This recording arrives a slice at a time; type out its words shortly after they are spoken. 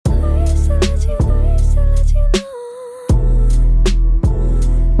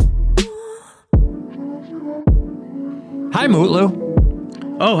Hi,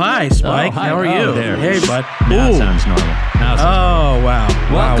 Mutlu. Oh, hi, Spike. Hi. How are you? There. Hey, bud. Now it sounds normal. Oh, wow.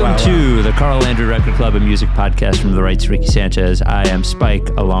 Welcome to the Carl Landry Record Club and Music Podcast from the Right's Ricky Sanchez. I am Spike,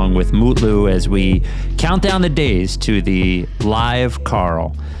 along with Mutlu, as we count down the days to the live Carl,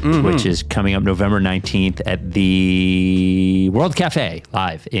 which is coming up November 19th at the World Cafe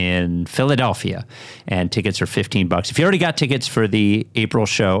live in Philadelphia. And tickets are $15. If you already got tickets for the April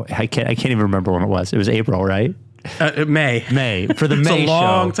show, I can't even remember when it was. It was April, right? May. For the May show. It's a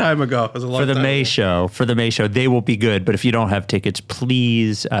long time ago. It was a long For the time May ago. show, they will be good. But if you don't have tickets,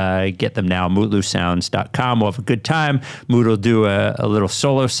 please get them now. MutluSounds.com. We'll have a good time. Moot will do a little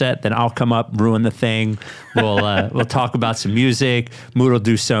solo set. Then I'll come up, ruin the thing. We'll talk about some music. Moot will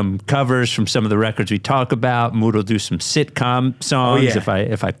do some covers from some of the records we talk about. Moot will do some sitcom songs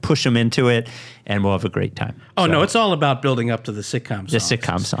if I push them into it. And we'll have a great time. Oh, no, it's all about building up to the sitcom songs. The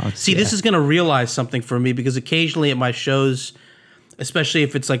sitcom songs. See, this is going to realize something for me because occasionally at my shows, especially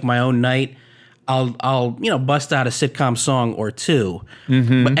if it's like my own night, I'll bust out a sitcom song or two.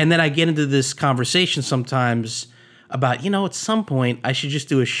 And then I get into this conversation sometimes about, at some point I should just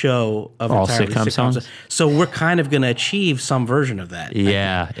do a show of all entirely sitcom songs. So we're kind of going to achieve some version of that.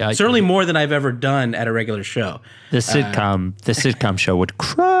 Yeah. Certainly more than I've ever done at a regular show. The sitcom show would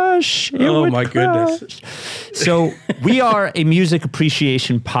crush. Goodness. So we are a music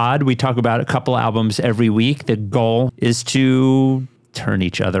appreciation pod. We talk about a couple albums every week. The goal is to turn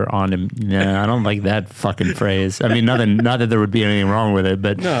each other on. I don't like that fucking phrase. I mean, not that there would be anything wrong with it,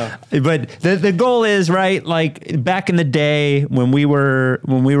 but the goal is, right, like back in the day when we were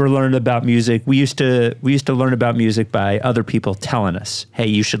learning about music, we used to learn about music by other people telling us, hey,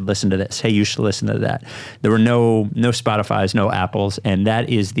 you should listen to this. Hey, you should listen to that. There were no Spotifys, no Apples, and that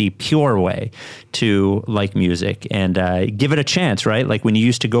is the pure way to like music and give it a chance, right? Like when you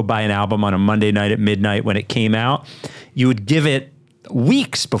used to go buy an album on a Monday night at midnight when it came out, you would give it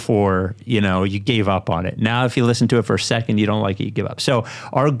weeks before, you gave up on it. Now, if you listen to it for a second, you don't like it, you give up. So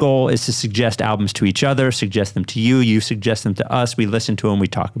our goal is to suggest albums to each other, suggest them to you, you suggest them to us, we listen to them, we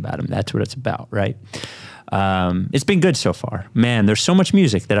talk about them. That's what it's about, right? It's been good so far. Man, there's so much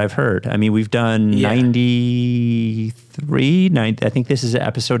music that I've heard. I mean, we've done 93, I think this is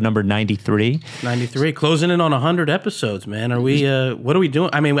episode number 93. 93, closing in on 100 episodes, man. Are we, what are we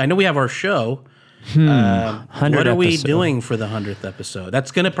doing? I mean, I know we have our show. What are we doing for the 100th episode? That's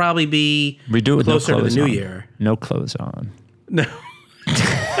going to probably be closer to the new year. No clothes on. No.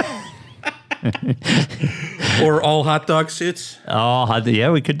 Or all hot dog suits?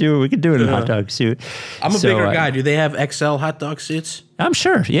 We could do it in a hot dog suit. I'm a bigger guy. Do they have XL hot dog suits? I'm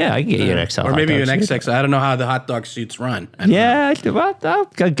sure. Yeah, I can get you an XL. Or maybe an suit. XXL. I don't know how the hot dog suits run. Well, I'll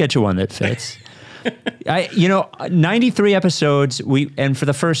get you one that fits. 93 episodes. And for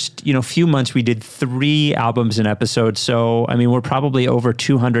the first, few months, we did 3 albums an episode. So, I mean, we're probably over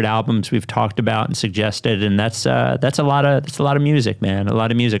 200 albums we've talked about and suggested, and that's a lot of music, man. A lot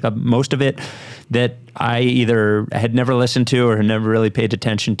of music. Most of it that I either had never listened to or had never really paid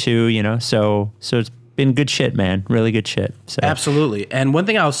attention to. So it's been good shit, man. Really good shit. So. Absolutely. And one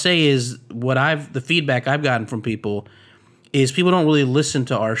thing I'll say is the feedback I've gotten from people is people don't really listen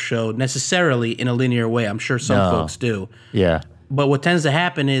to our show necessarily in a linear way. I'm sure some folks do. Yeah. But what tends to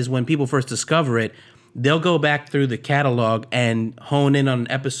happen is when people first discover it, they'll go back through the catalog and hone in on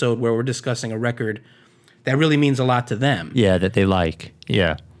an episode where we're discussing a record that really means a lot to them. Yeah, that they like.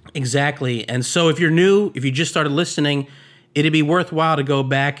 Yeah. Exactly. And so if you're new, if you just started listening, it'd be worthwhile to go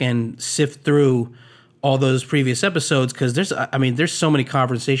back and sift through all those previous episodes because there's so many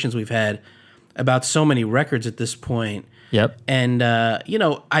conversations we've had about so many records at this point. Yep. And,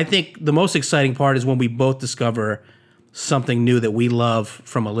 I think the most exciting part is when we both discover something new that we love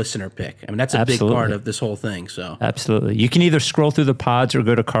from a listener pick. I mean, that's a big part of this whole thing. So absolutely. You can either scroll through the pods or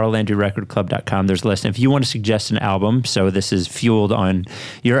go to carllandryrecordclub.com. There's a list. And if you want to suggest an album, so this is fueled on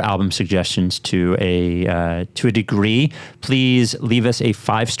your album suggestions to a degree, please leave us a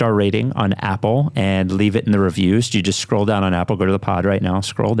 5-star rating on Apple and leave it in the reviews. You just scroll down on Apple, go to the pod right now,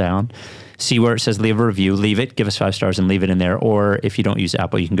 scroll down. See where it says leave a review, leave it, give us 5 stars and leave it in there. Or if you don't use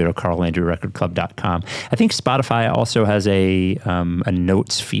Apple, you can go to carllandryrecordclub.com. I think Spotify also has a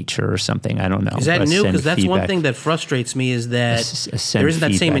notes feature or something. I don't know. Is that new? Because that's one thing that frustrates me is that there isn't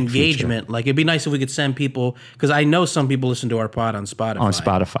that same engagement. Feature. Like it'd be nice if we could send people, because I know some people listen to our pod on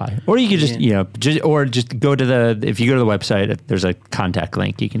Spotify. Or you could just go to if you go to the website, there's a contact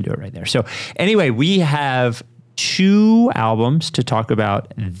link. You can do it right there. So anyway, we have 2 albums to talk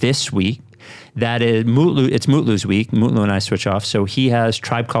about this week. That is Mutlu. It's Mutlu's week. Mutlu and I switch off. So he has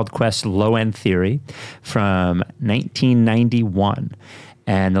Tribe Called Quest Low End Theory from 1991.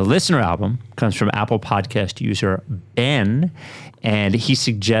 And the listener album comes from Apple Podcast user Ben, and he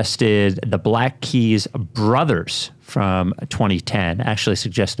suggested the Black Keys Brothers from 2010. Actually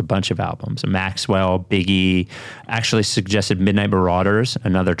suggested a bunch of albums. Maxwell, Biggie, actually suggested Midnight Marauders,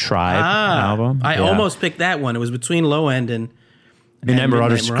 another Tribe album. I almost picked that one. It was between Low End and Midnight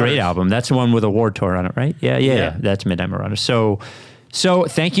Marauders. Great album. That's the one with a Warped Tour on it, right? Yeah. That's Midnight Marauders. So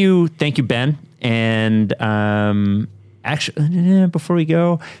thank you, Ben. And actually, before we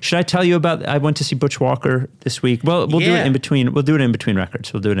go, should I tell you about? I went to see Butch Walker this week. Well, we'll do it in between. We'll do it in between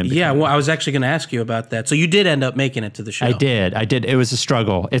records. We'll do it in between. Yeah. Well, I was actually going to ask you about that. So you did end up making it to the show. I did. It was a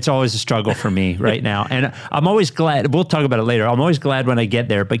struggle. It's always a struggle for me right now, and I'm always glad. We'll talk about it later. I'm always glad when I get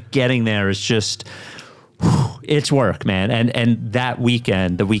there, but getting there is just. It's work, man. And that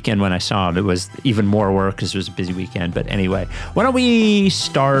weekend, the weekend when I saw him, it was even more work because it was a busy weekend. But anyway, why don't we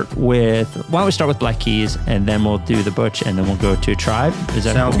start with Black Keys, and then we'll do the Butch, and then we'll go to Tribe. Is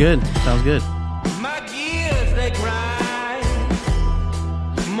that Sounds cool? good. Sounds good. My gears, they grind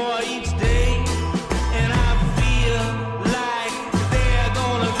more each day, and I feel like they're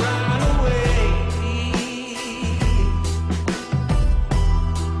gonna grind away.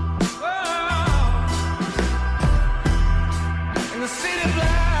 Oh. And the city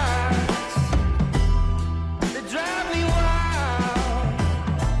blocks, they drive me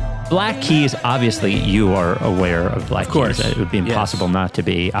wild. Black Keys, obviously, you are aware of Black course. Keys. It would be impossible not to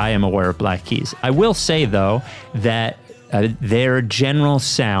be. I am aware of Black Keys. I will say, though, that their general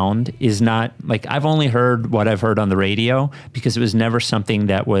sound is not, like, I've only heard what I've heard on the radio because it was never something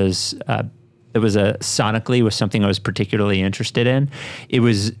that was, sonically was something I was particularly interested in.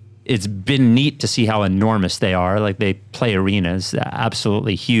 It's been neat to see how enormous they are. Like, they play arenas,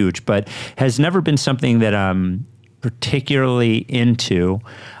 absolutely huge, but has never been something that I'm particularly into.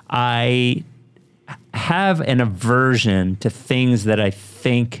 I have an aversion to things that I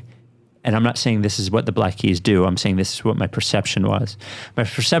think, and I'm not saying this is what the Black Keys do, I'm saying this is what my perception was. My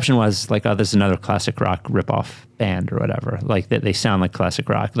perception was like, oh, this is another classic rock ripoff band or whatever, like that they sound like classic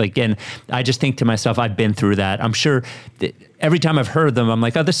rock. Like, and I just think to myself, I've been through that. I'm sure that every time I've heard them, I'm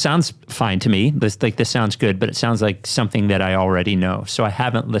like, oh, this sounds fine to me. This sounds good, but it sounds like something that I already know. So I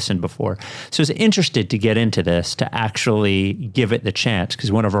haven't listened before. So I was interested to get into this, to actually give it the chance,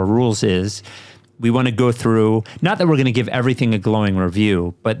 because one of our rules is we want to go through, not that we're going to give everything a glowing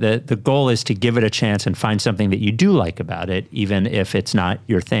review, but the goal is to give it a chance and find something that you do like about it, even if it's not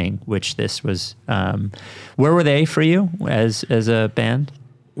your thing, which this was. Where were they for you as a band?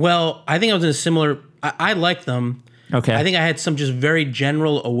 Well, I think I was in a similar. I liked them. Okay. I think I had some just very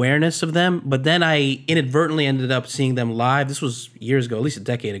general awareness of them, but then I inadvertently ended up seeing them live. This was years ago, at least a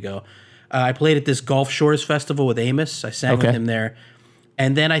decade ago. I played at this Gulf Shores Festival with Amos. I sang with him there.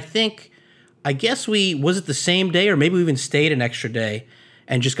 And then I guess was it the same day, or maybe we even stayed an extra day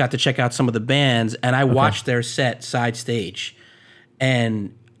and just got to check out some of the bands, and I watched their set side stage.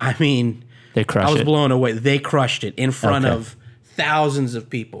 And I mean, I was blown away. They crushed it in front of thousands of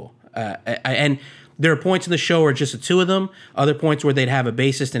people. And there are points in the show where just the two of them, other points where they'd have a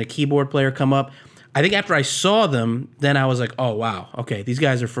bassist and a keyboard player come up. I think after I saw them, then I was like, oh, wow, okay, these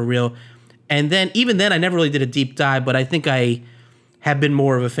guys are for real. And then, even then, I never really did a deep dive, but I think I have been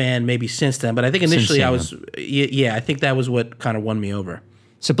more of a fan maybe since then. But I think initially I think that was what kind of won me over.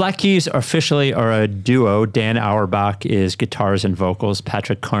 So Black Keys officially are a duo. Dan Auerbach is guitars and vocals.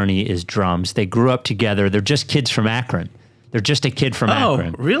 Patrick Carney is drums. They grew up together. They're just kids from Akron. They're just a kid from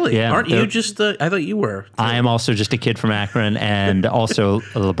Akron. Oh, really? Yeah, aren't you just I thought you were. I am also just a kid from Akron, and also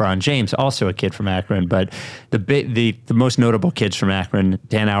LeBron James, also a kid from Akron. But the most notable kids from Akron,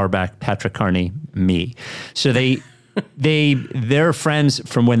 Dan Auerbach, Patrick Carney, me. So they're friends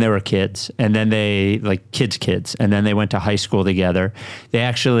from when they were kids, and then they like kids, and then they went to high school together. They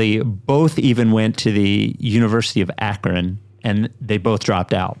actually both even went to the University of Akron, and they both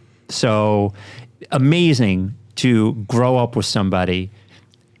dropped out. So amazing to grow up with somebody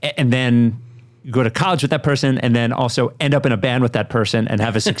and then go to college with that person, and then also end up in a band with that person and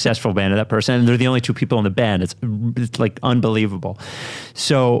have a successful band with that person. And they're the only two people in the band. It's like unbelievable.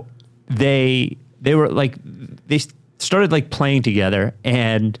 So they were like, they started like playing together,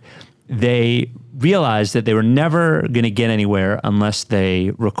 and they realized that they were never going to get anywhere unless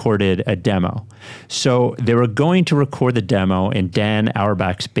they recorded a demo. So they were going to record the demo in Dan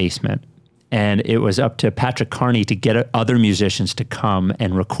Auerbach's basement. And it was up to Patrick Carney to get other musicians to come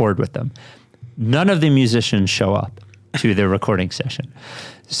and record with them. None of the musicians show up to the recording session.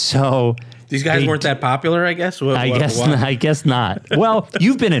 So These guys weren't that popular, I guess. I guess not. Well,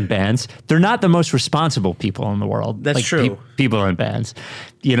 you've been in bands. They're not the most responsible people in the world. That's true. People in bands,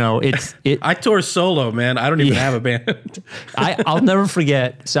 I tour solo, man. I don't even have a band. I'll never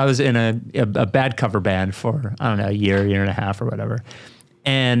forget. So I was in a bad cover band for I don't know a year and a half or whatever,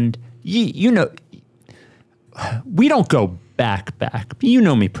 and we don't go back. You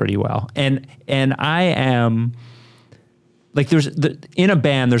know me pretty well, and I am. Like in a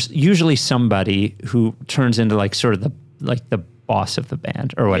band, there's usually somebody who turns into like sort of the boss of the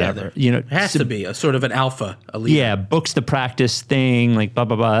band or whatever. Yeah, it has to be a sort of an alpha, a leader. Yeah, books the practice thing, like blah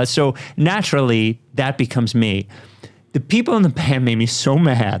blah blah. So naturally, that becomes me. The people in the band made me so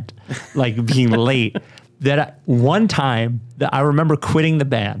mad, like being late, that one time that I remember quitting the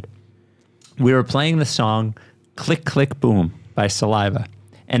band. We were playing the song "Click Click Boom" by Saliva,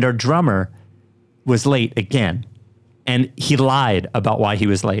 and our drummer was late again. And he lied about why he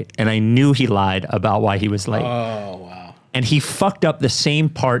was late. And I knew he lied about why he was late. Oh, wow. And he fucked up the same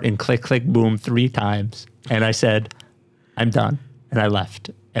part in Click, Click, Boom 3 times. And I said, I'm done. And I left.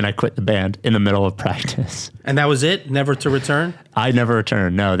 And I quit the band in the middle of practice. And that was it? Never to return? I never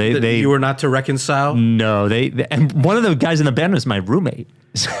returned. No, You were not to reconcile? No, and one of the guys in the band was my roommate.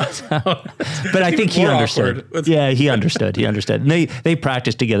 But I think he understood. Yeah, he understood. And they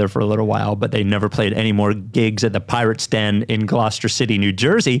practiced together for a little while, but they never played any more gigs at the Pirates Den in Gloucester City, New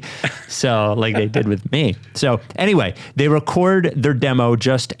Jersey. So like they did with me. So anyway, they record their demo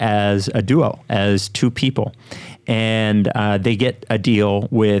just as a duo, as 2 people. And they get a deal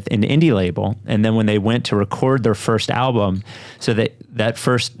with an indie label. And then when they went to record their first album, so that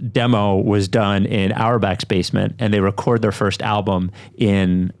first demo was done in Auerbach's basement, and they record their first album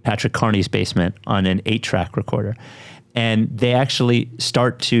in Patrick Carney's basement on an 8-track recorder. And they actually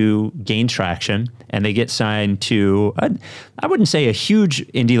start to gain traction, and they get signed to, I wouldn't say a huge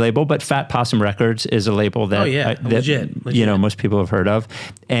indie label, but Fat Possum Records is a label that, legit. Most people have heard of.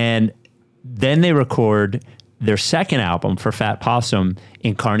 And then they record their second album for Fat Possum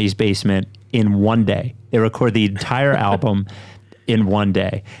in Carney's basement in one day. They record the entire album in one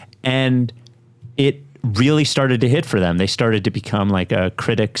day. And it really started to hit for them. They started to become like a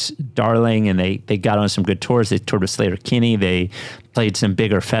critic's darling, and they got on some good tours. They toured with Sleater-Kinney. They played some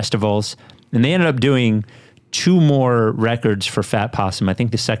bigger festivals. And they ended up doing 2 more records for Fat Possum. I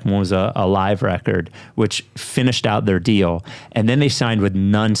think the second one was a live record, which finished out their deal. And then they signed with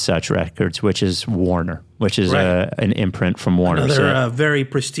None Such Records, which is Warner, which is an imprint from Warner. Another very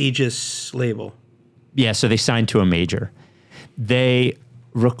prestigious label. Yeah, so they signed to a major. They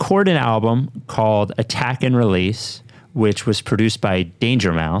record an album called Attack and Release, which was produced by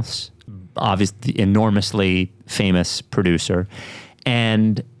Danger Mouse, obviously enormously famous producer.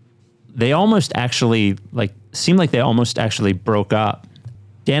 And they almost actually seemed like they almost actually broke up.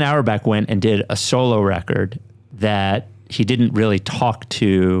 Dan Auerbach went and did a solo record that he didn't really talk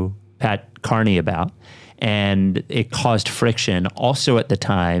to Pat Carney about, and it caused friction. Also at the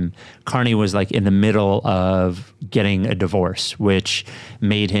time, Carney was like in the middle of getting a divorce, which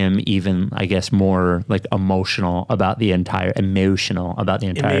made him even, I guess, more like emotional about the entire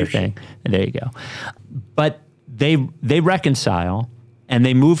thing. And there you go. But they reconcile, and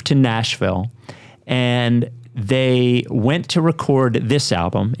they moved to Nashville, and they went to record this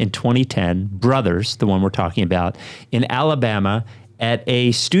album in 2010, Brothers, the one we're talking about, in Alabama at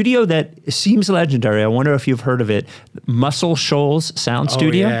a studio that seems legendary. I wonder if you've heard of it, Muscle Shoals Sound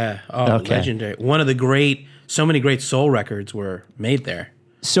Studio. Yeah. Legendary. One of the so many great soul records were made there.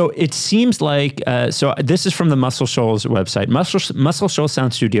 So it seems like, this is from the Muscle Shoals website. Muscle Shoals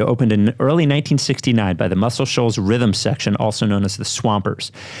Sound Studio opened in early 1969 by the Muscle Shoals Rhythm Section, also known as the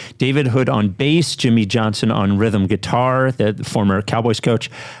Swampers. David Hood on bass, Jimmy Johnson on rhythm guitar, the former Cowboys coach,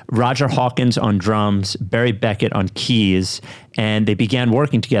 Roger Hawkins on drums, Barry Beckett on keys, and they began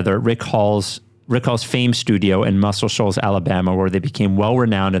working together at Rick Hall's Fame Studio in Muscle Shoals, Alabama, where they became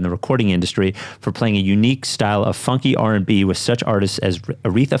well-renowned in the recording industry for playing a unique style of funky R&B with such artists as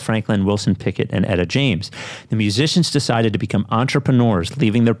Aretha Franklin, Wilson Pickett, and Etta James. The musicians decided to become entrepreneurs,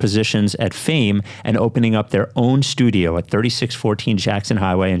 leaving their positions at Fame and opening up their own studio at 3614 Jackson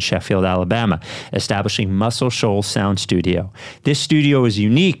Highway in Sheffield, Alabama, establishing Muscle Shoals Sound Studio. This studio was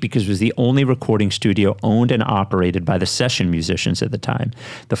unique because it was the only recording studio owned and operated by the session musicians at the time.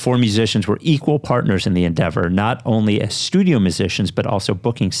 The 4 musicians were equal partners in the endeavor, not only as studio musicians, but also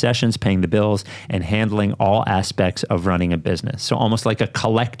booking sessions, paying the bills, and handling all aspects of running a business. So almost like a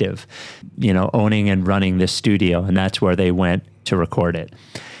collective, owning and running this studio, and that's where they went to record it.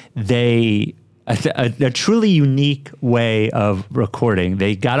 A truly unique way of recording.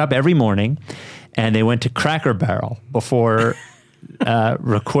 They got up every morning and they went to Cracker Barrel before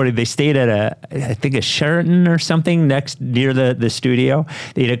recording. They stayed at I think a Sheraton or something near the studio.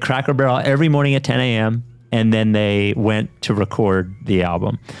 They ate at Cracker Barrel every morning at 10 a.m. and then they went to record the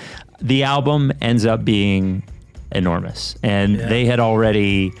album. The album ends up being enormous, and they had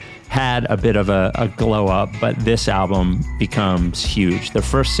already had a bit of a glow up, but this album becomes huge. Their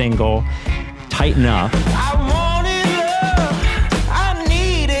first single, Tighten Up. I wanted love, I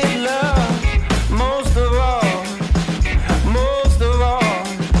needed love, most of all.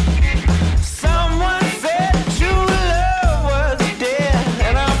 Someone said true love was dead,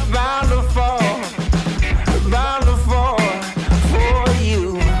 and I'm bound to fall for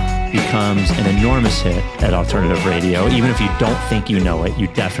you. Becomes an enormous hit at alternative radio. Even if you don't think you know it, you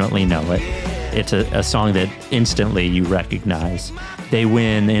definitely know it. It's a song that instantly you recognize. They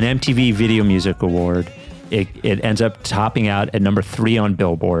win an MTV Video Music Award. It ends up topping out at number 3 on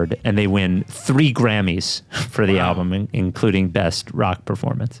Billboard, and they win 3 Grammys for the album, including Best Rock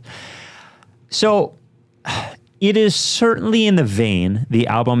Performance. So it is certainly in the vein, the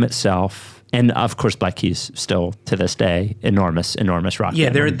album itself, and of course Black Keys still to this day, enormous rock Yeah,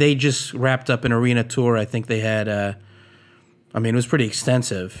 band. they just wrapped up an arena tour. I think they had, it was pretty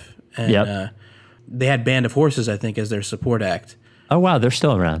extensive. And they had Band of Horses, I think, as their support act. Oh wow, they're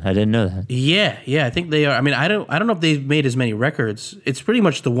still around. I didn't know that. Yeah, I think they are. I mean, I don't know if they've made as many records. It's pretty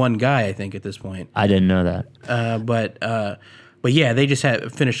much the one guy, I think, at this point. I didn't know that. But yeah, they just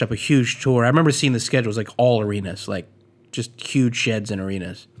had finished up a huge tour. I remember seeing the schedules, like all arenas, like just huge sheds and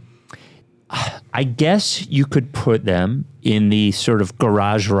arenas. I guess you could put them in the sort of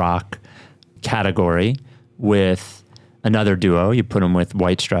garage rock category with another duo. You put them with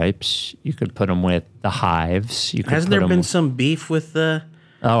White Stripes. You could put them with the Hives. You could Hasn't put there them been some beef with the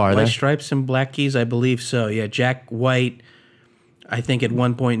are White there? Stripes and Black Keys? I believe so. Yeah, Jack White, I think at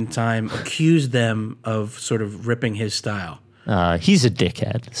one point in time, accused them of sort of ripping his style. He's a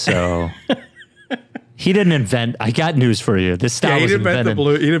dickhead, so he didn't invent. I got news for you. This style was invented. He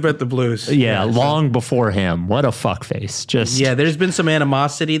didn't invent the blues. Yeah, so- long before him. What a fuckface! Just Yeah, there's been some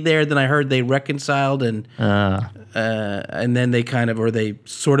animosity there. Then I heard they reconciled and then they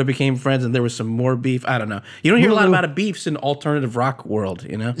sort of became friends, and there was some more beef. I don't know. You don't hear a lot about beefs in alternative rock world,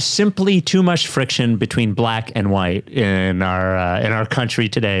 you know? simply too much friction between black and white in our country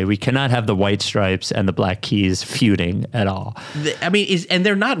today. We cannot have the White Stripes and the Black Keys feuding at all. And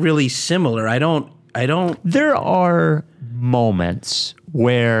they're not really similar. I don't. There are moments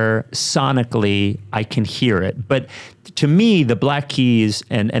where sonically I can hear it, but to me, the Black Keys,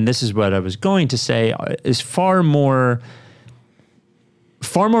 and this is what I was going to say, is far more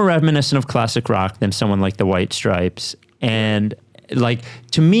reminiscent of classic rock than someone like the White Stripes. And like,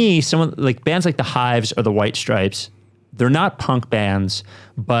 to me, someone like bands like the Hives or the White Stripes, they're not punk bands,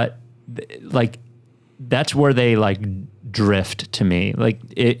 but like that's where they like drift to me. Like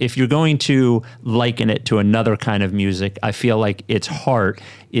if you're going to liken it to another kind of music, I feel like its heart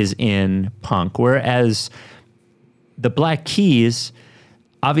is in punk. Whereas the Black Keys,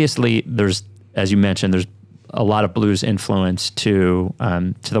 obviously there's, as you mentioned, there's a lot of blues influence to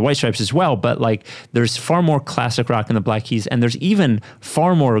the White Stripes as well, but like there's far more classic rock in the Black Keys, and there's even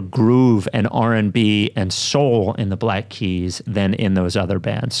far more groove and R&B and soul in the Black Keys than in those other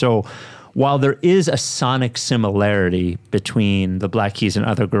bands. So while there is a sonic similarity between the Black Keys and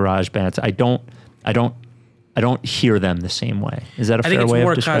other garage bands, I don't hear them the same way. Is that a fair way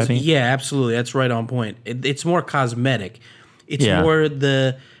of describing it? Yeah, absolutely. That's right on point. It's more cosmetic. It's Yeah. more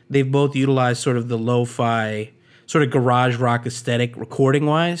they've both utilized sort of the lo-fi, sort of garage rock aesthetic recording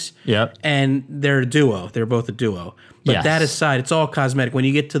wise. Yep. And they're a duo. They're both a duo. But Yes. that aside, it's all cosmetic. When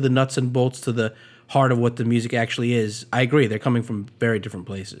you get to the nuts and bolts, to the heart of what the music actually is, I agree. They're coming from very different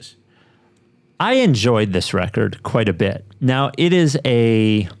places. I enjoyed this record quite a bit. Now, it is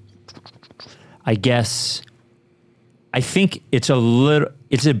I think it's a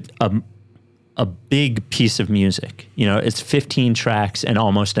big piece of music. You know, it's 15 tracks and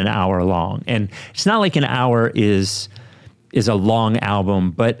almost an hour long. And it's not like an hour is a long album,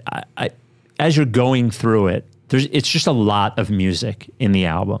 but as you're going through it, it's just a lot of music in the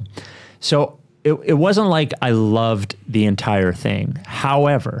album. So it wasn't like I loved the entire thing.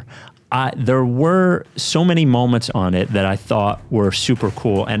 However, there were so many moments on it that I thought were super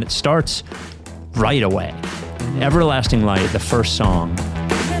cool, and it starts right away. Everlasting Light, the first song.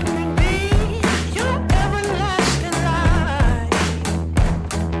 Let me be your everlasting light.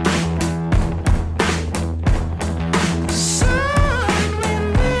 Sun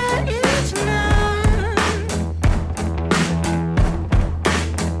when there is none.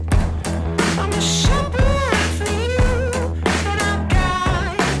 I'm a shepherd for you, and I'll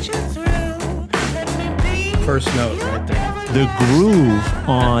guide you through. Let me be First note right there. your the groove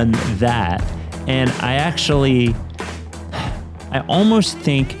on that, and I almost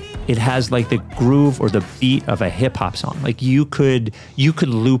think it has like the groove or the beat of a hip hop song. Like you could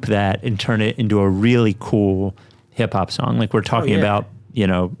loop that and turn it into a really cool hip hop song. Like we're talking about,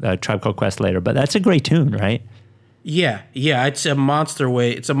 Tribe Called Quest later, but that's a great tune, right? Yeah. It's a monster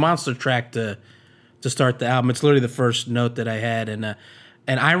way. It's a monster track to start the album. It's literally the first note that I had, and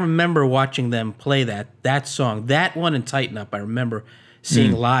I remember watching them play that song, that one and Tighten Up. I remember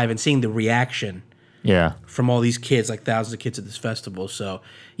seeing live and seeing the reaction. Yeah, from all these kids, like thousands of kids at this festival. So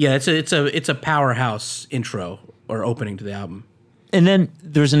yeah, it's a powerhouse intro or opening to the album. And then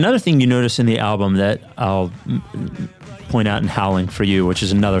there's another thing you notice in the album that I'll point out in Howling for You, which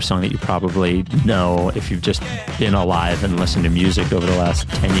is another song that you probably know if you've just been alive and listened to music over the last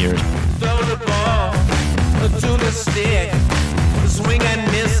 10 years. Throw the ball to the stick, swing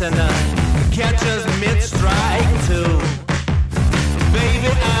and miss, and catcher's mid-strike too. Baby,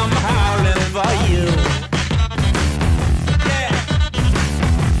 I'm howling for you.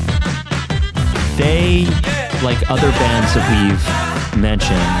 They, like other bands that we've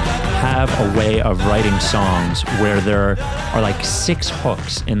mentioned, have a way of writing songs where there are like 6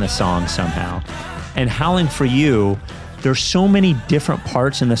 hooks in the song somehow. And Howling for You, there's so many different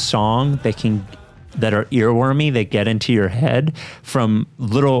parts in the song that are earwormy, that get into your head, from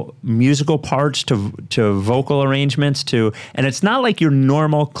little musical parts to vocal arrangements and it's not like your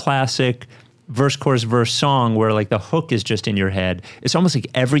normal classic verse, chorus, verse song where like the hook is just in your head. It's almost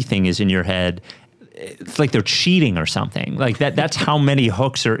like everything is in your head. It's like they're cheating or something. Like that's how many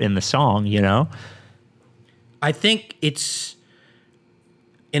hooks are in the song, I think it's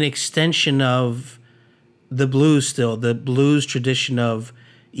an extension of the blues the blues tradition of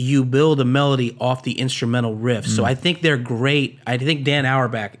you build a melody off the instrumental riff. So I think they're great. I think Dan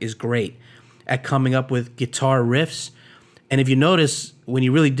Auerbach is great at coming up with guitar riffs. And if you notice, when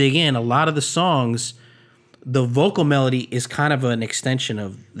you really dig in, a lot of the songs, the vocal melody is kind of an extension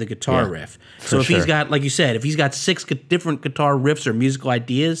of the guitar riff. So if he's got, like you said, if he's got 6 different guitar riffs or musical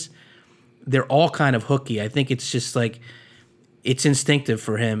ideas, they're all kind of hooky. I think it's just like, it's instinctive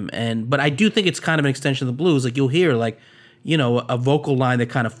for him. But I do think it's kind of an extension of the blues. Like you'll hear like, a vocal line that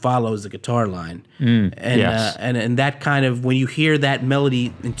kind of follows the guitar line. And that kind of, when you hear that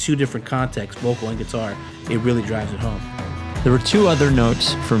melody in 2 different contexts, vocal and guitar, it really drives it home. There were 2 other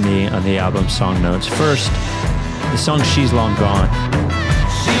notes for me on the album song notes. First, the song She's Long Gone.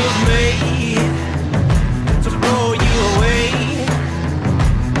 She was made to blow you away.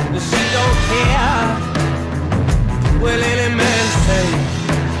 She don't care what any man say.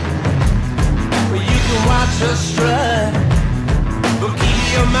 Well, you can watch her strut, but keep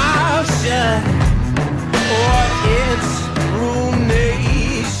your mouth shut, or it's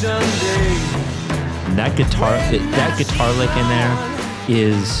ruination day. And that guitar lick in there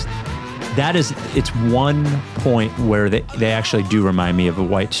it's one point where they actually do remind me of the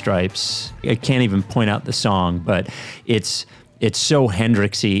White Stripes. I can't even point out the song, but it's so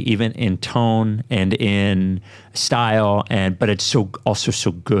Hendrixy, even in tone and in style, but it's also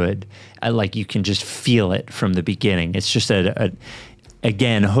so good. Like you can just feel it from the beginning. It's just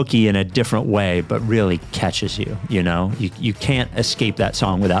again, hooky in a different way, but really catches you. You can't escape that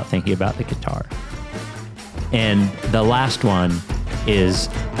song without thinking about the guitar. And the last one is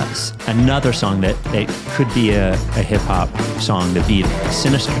another song that could be a hip-hop song, the beat,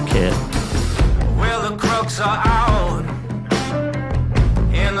 Sinister Kid. Well, the crooks are out,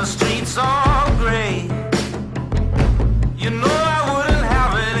 and the streets are gray. I wouldn't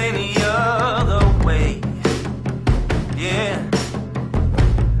have it any other way. Yeah,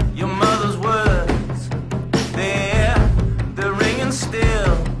 your mother's words, they're ringing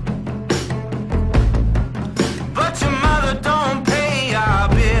still.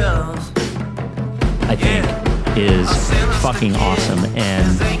 I think is fucking awesome,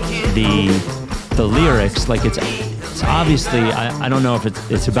 and the lyrics, like it's obviously, I don't know if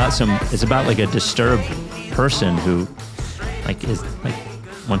it's about like a disturbed person who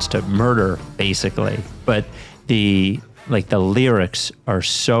wants to murder basically, but the lyrics are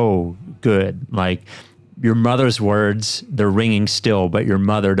so good. Like, your mother's words, they're ringing still, but your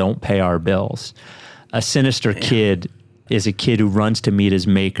mother don't pay our bills. A sinister kid is a kid who runs to meet his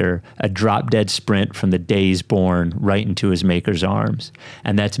maker, a drop-dead sprint from the day he's born right into his maker's arms.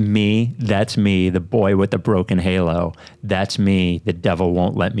 And that's me, the boy with the broken halo. That's me, the devil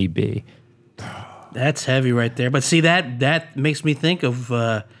won't let me be. That's heavy right there. But see, that makes me think of,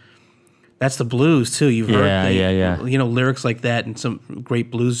 that's the blues too. You've heard lyrics like that in some great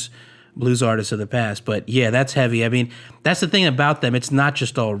blues artists of the past. But yeah, that's heavy. I mean, that's the thing about them. It's not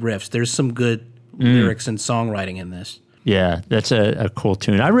just all riffs. There's some good lyrics and songwriting in this. Yeah, that's a cool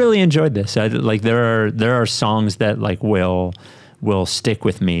tune. I really enjoyed this. There are songs that like will stick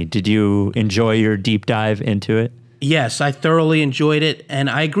with me. Did you enjoy your deep dive into it? Yes, I thoroughly enjoyed it, and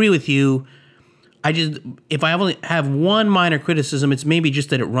I agree with you. If I only have one minor criticism, it's maybe just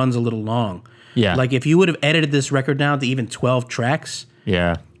that it runs a little long. Yeah. Like if you would have edited this record down to even 12 tracks,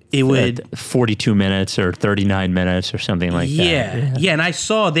 Yeah. it would 42 minutes or 39 minutes or something like that. Yeah, and I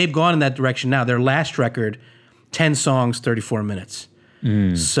saw they've gone in that direction now. Their last record, 10 songs, 34 minutes.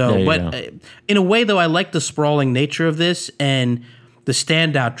 So, but in a way, though, I like the sprawling nature of this, and the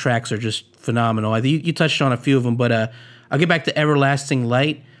standout tracks are just phenomenal. You touched on a few of them, but I'll get back to Everlasting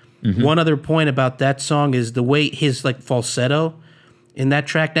Light. One other point about that song is the way his like falsetto in that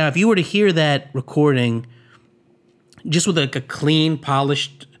track. Now, if you were to hear that recording just with like a clean,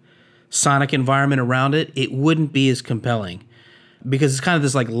 polished sonic environment around it, it wouldn't be as compelling because it's kind of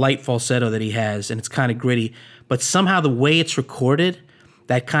this like light falsetto that he has, and it's kind of gritty. But somehow the way it's recorded,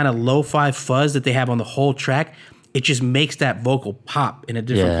 that kind of lo-fi fuzz that they have on the whole track, it just makes that vocal pop in a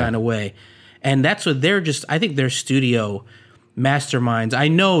different kind of way. And that's what I think they're studio masterminds. I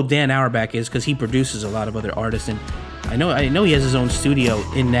know Dan Auerbach is because he produces a lot of other artists, and I know he has his own studio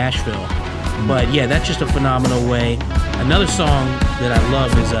in Nashville. But yeah, that's just a phenomenal way. Another song that I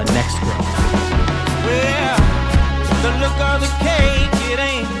love is Next Girl. Well, the look of the cake,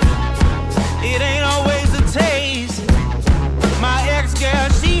 it ain't always the taste. My ex-girl,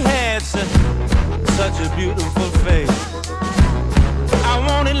 she had such a beautiful face. I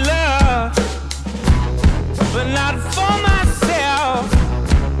wanted love, but not for myself,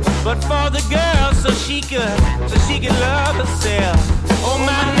 but for the girl, so she could love herself. Oh,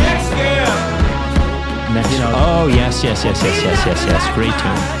 my next girl. Oh, yes. Great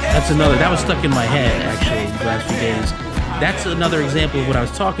tune. That was stuck in my head, actually, the last few days. That's another example of what I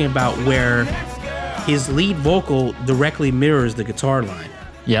was talking about, where his lead vocal directly mirrors the guitar line.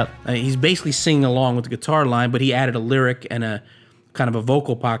 Yep. He's basically singing along with the guitar line, but he added a lyric and a kind of a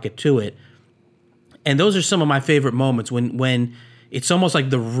vocal pocket to it. And those are some of my favorite moments when it's almost like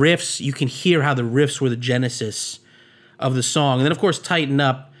the riffs, you can hear how the riffs were the genesis of the song. And then, of course, Tighten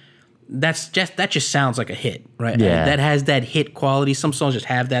Up, that just sounds like a hit, right? Yeah. That has that hit quality. Some songs just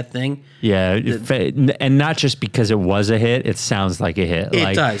have that thing. Yeah, and not just because it was a hit, it sounds like a hit.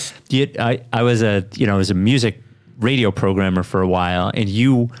 It does. I was a music radio programmer for a while, and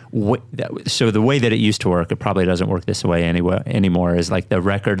so the way that it used to work, it probably doesn't work this way anymore, is like the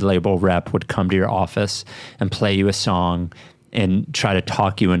record label rep would come to your office and play you a song and try to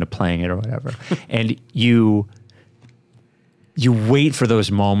talk you into playing it or whatever. And you wait for those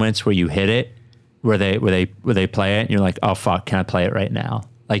moments where you hit it, where they play it, and you're like, oh fuck, can I play it right now?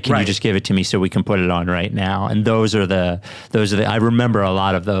 Like, can you just give it to me so we can put it on right now? And those are the I remember a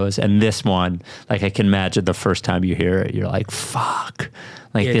lot of those. And this one, like, I can imagine the first time you hear it, you're like, fuck,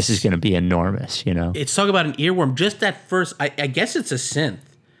 like this is going to be enormous, you know? It's talk about an earworm. Just that first, I guess it's a synth.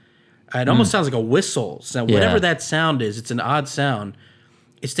 It almost sounds like a whistle. So whatever that sound is, it's an odd sound.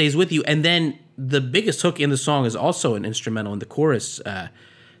 It stays with you. And then the biggest hook in the song is also an instrumental in the chorus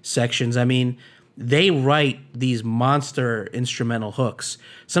sections. I mean, they write these monster instrumental hooks.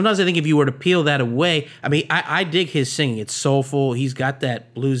 Sometimes I think if you were to peel that away, I mean, I dig his singing. It's soulful. He's got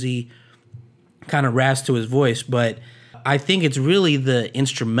that bluesy kind of rasp to his voice, but I think it's really the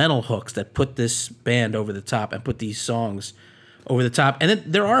instrumental hooks that put this band over the top and put these songs over the top. And then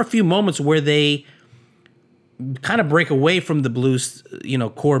there are a few moments where they kind of break away from the blues,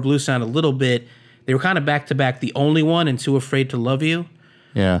 core blues sound a little bit. They were kind of back to back, The Only One and Too Afraid to Love You.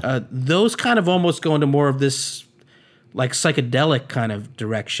 Yeah. Those kind of almost go into more of this like psychedelic kind of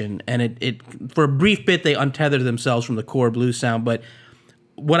direction. And it for a brief bit, they untether themselves from the core blues sound. But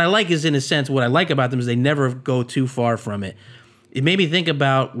what I like is, in a sense, what I like about them is they never go too far from it. It made me think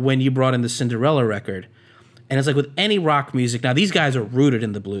about when you brought in the Cinderella record. And it's like with any rock music, now these guys are rooted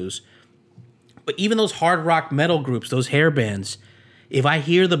in the blues. But even those hard rock metal groups, those hair bands, if I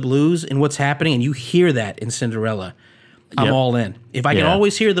hear the blues and what's happening, and you hear that in Cinderella, I'm all in. If I can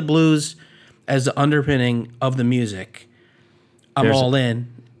always hear the blues as the underpinning of the music, I'm all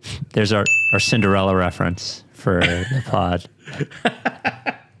in. There's our Cinderella reference for the pod.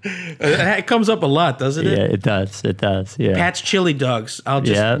 It comes up a lot, doesn't it? Yeah, it does. It does. Yeah. Pat's Chili Dogs. I'll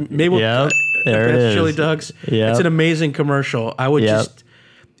just there Pat's it is. Chili Dogs. Yeah, it's an amazing commercial. I would just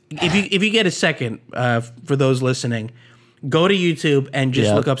if you get a second for those listening, go to YouTube and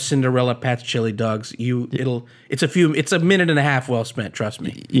just look up Cinderella Pat's Chili Dogs. It's a minute and a half well spent, trust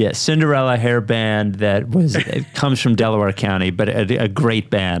me. Yeah, Cinderella hair band it comes from Delaware County, but a great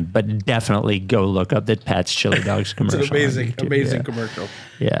band. But definitely go look up that Pat's Chili Dogs commercial. It's an amazing commercial.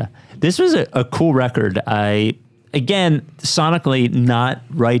 Yeah. This was a cool record. I again, sonically not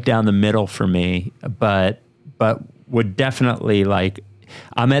right down the middle for me, but would definitely like,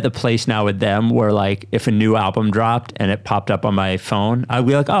 I'm at the place now with them where like if a new album dropped and it popped up on my phone, I'd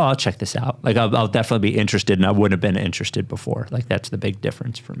be like, oh, I'll check this out. Like I'll definitely be interested, and I wouldn't have been interested before. Like that's the big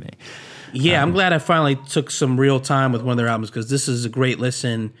difference for me. Yeah, I'm glad I finally took some real time with one of their albums, because this is a great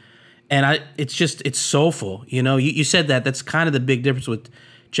listen, and it's soulful. You know, you said that's kind of the big difference with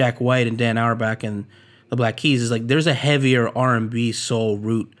Jack White and Dan Auerbach and the Black Keys, is like there's a heavier R&B soul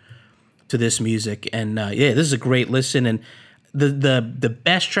root to this music, and this is a great listen, and the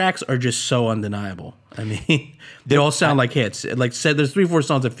best tracks are just so undeniable. I mean, they all sound like hits. Like said, there's 3-4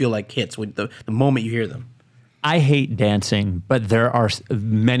 songs that feel like hits when the moment you hear them. I hate dancing, but there are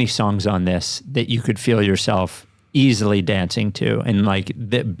many songs on this that you could feel yourself easily dancing to, and like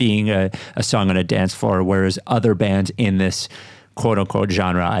being a song on a dance floor, whereas other bands in this quote unquote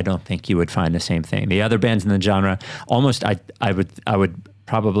genre, I don't think you would find the same thing. The other bands in the genre, almost I would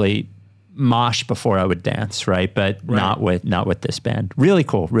probably mosh before I would dance, right? But not with this band. Really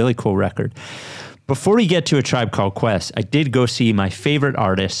cool record. Before we get to A Tribe Called Quest, I did go see my favorite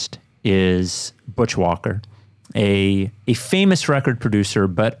artist is Butch Walker, a famous record producer,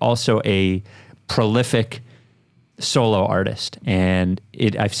 but also a prolific solo artist. And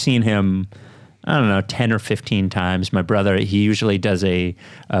I've seen him, I don't know, 10 or 15 times. My brother, he usually does a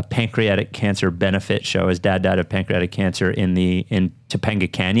pancreatic cancer benefit show. His dad died of pancreatic cancer in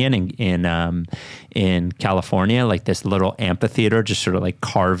Topanga Canyon in California, like this little amphitheater just sort of like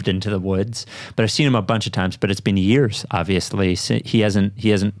carved into the woods. But I've seen him a bunch of times, but it's been years, obviously. He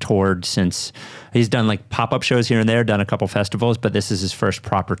hasn't toured since. He's done like pop-up shows here and there, done a couple festivals, but this is his first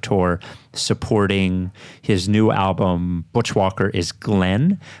proper tour supporting his new album, Butch Walker is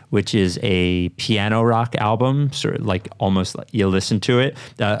Glenn, which is a piano rock album, sort of like almost like you listen to it.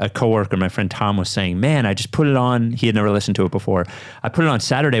 A coworker, my friend Tom, was saying, man, I just put it on. He had never listened to it before. I put it on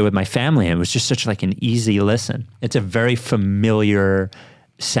Saturday with my family, and it was just such like an easy listen. It's a very familiar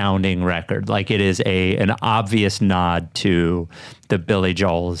sounding record. Like it is an obvious nod to the Billy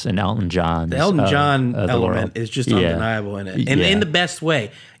Joels and Elton Johns. The Elton John element is just undeniable in it. And in the best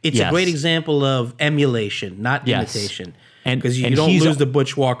way. It's a great example of emulation, not imitation. Because you don't lose the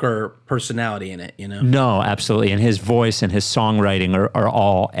Butch Walker personality in it, you know? No, absolutely. And his voice and his songwriting are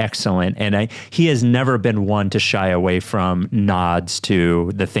all excellent. And he has never been one to shy away from nods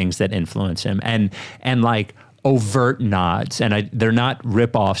to the things that influence him. And like overt nods. And they're not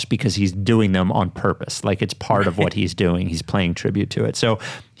rip-offs because he's doing them on purpose. Like it's part of what he's doing. He's playing tribute to it. So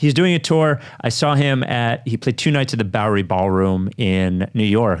he's doing a tour. I saw him he played 2 nights at the Bowery Ballroom in New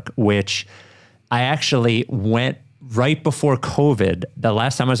York, which I actually went right before COVID. The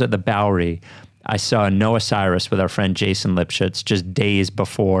last time I was at the Bowery, I saw Noah Cyrus with our friend Jason Lipschutz just days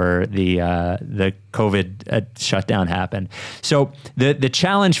before the COVID shutdown happened. So the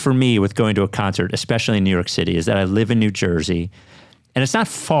challenge for me with going to a concert, especially in New York City, is that I live in New Jersey, and it's not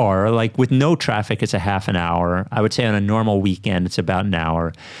far. Like with no traffic, it's a half an hour. I would say on a normal weekend, it's about an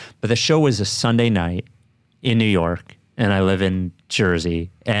hour. But the show was a Sunday night in New York, and I live in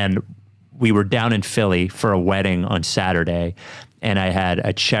Jersey, and we were down in Philly for a wedding on Saturday, and I had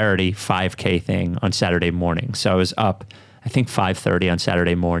a charity 5K thing on Saturday morning. So I was up, I think 5:30 on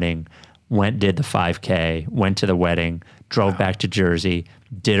Saturday morning, did the 5K, went to the wedding, drove back to Jersey,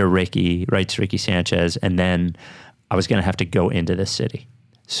 did a Ricky Sanchez, and then I was going to have to go into the city.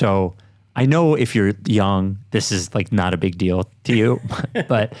 So I know if you're young, this is like not a big deal to you,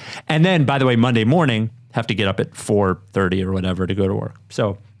 and then by the way, Monday morning, have to get up at 4:30 or whatever to go to work.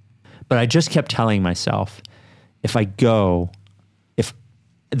 But I just kept telling myself, if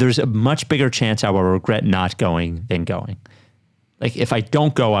there's a much bigger chance I will regret not going than going. Like if I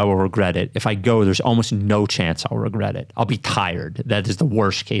don't go, I will regret it. If I go, there's almost no chance I'll regret it. I'll be tired. That is the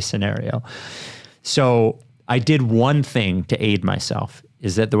worst case scenario. So I did one thing to aid myself,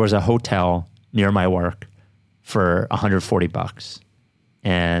 is that there was a hotel near my work for $140.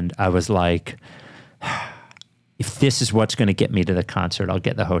 And I was like, if this is what's going to get me to the concert, I'll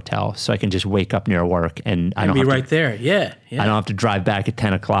get the hotel so I can just wake up near work and I don't be have right there. Yeah. I don't have to drive back at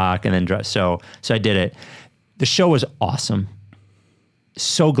 10 o'clock and then drive. So I did it. The show was awesome.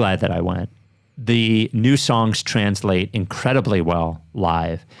 So glad that I went. The new songs translate incredibly well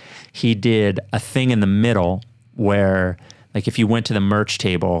live. He did a thing in the middle where, like, if you went to the merch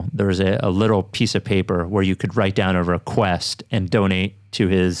table, there was a little piece of paper where you could write down a request and donate to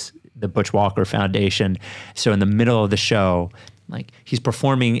the Butch Walker Foundation. So in the middle of the show, like, he's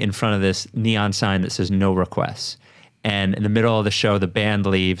performing in front of this neon sign that says no requests. And in the middle of the show, the band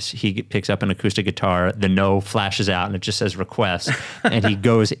leaves. He picks up an acoustic guitar. The no flashes out, and it just says request. And he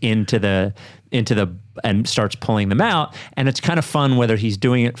goes into the and starts pulling them out. And it's kind of fun whether he's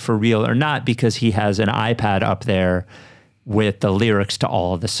doing it for real or not, because he has an iPad up there with the lyrics to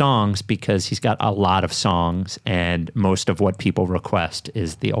all of the songs, because he's got a lot of songs, and most of what people request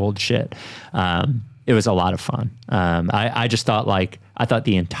is the old shit. It was a lot of fun. I just thought I thought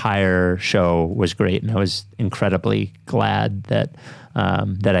the entire show was great, and I was incredibly glad that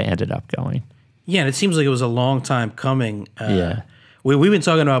that I ended up going. Yeah, and it seems like it was a long time coming. Yeah. We've been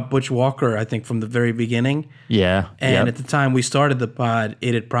talking about Butch Walker, I think, from the very beginning. Yeah. And at the time we started the pod,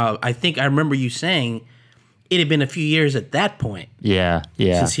 it had I remember you saying it had been a few years at that point. Yeah.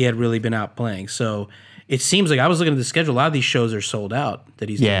 Since he had really been out playing. So it seems like I was looking at the schedule. A lot of these shows are sold out that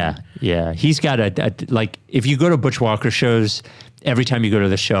he's doing. Yeah. He's got if you go to Butch Walker shows, every time you go to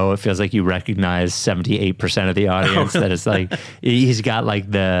the show, it feels like you recognize 78% of the audience. That it's like, he's got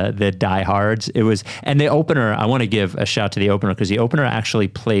the diehards. And the opener, I want to give a shout to the opener, because the opener actually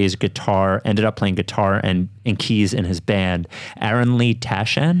plays guitar, ended up playing guitar and keys in his band. Aaron Lee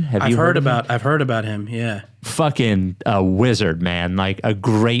Tashan. I've heard about him. Yeah. Fucking a wizard, man. Like a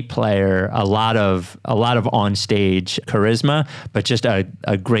great player, a lot of on stage charisma, but just a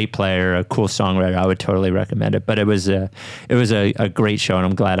great player, a cool songwriter. I would totally recommend it. But it was a great show, and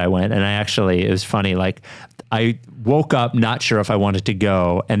I'm glad I went. And it was funny. Like, I woke up not sure if I wanted to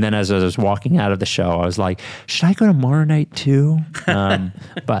go, and then as I was walking out of the show, I was like, should I go tomorrow night too?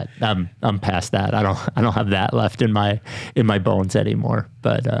 But I'm past that. I don't have that left in my bones anymore.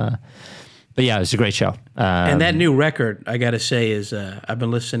 But yeah, it was a great show. And that new record, I got to say, is I've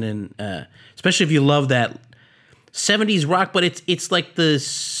been listening, especially if you love that 70s rock, but it's like the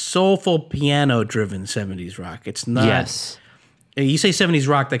soulful piano-driven 70s rock. It's not. Yes. You say 70s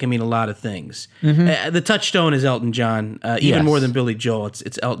rock, that can mean a lot of things. Mm-hmm. The touchstone is Elton John, even more than Billy Joel.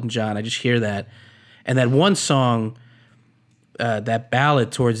 It's Elton John. I just hear that. And that one song, that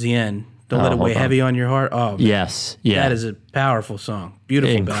ballad towards the end, Don't Let It Weigh Heavy on Your Heart. Oh, man. Yes. Yeah. That is a powerful song.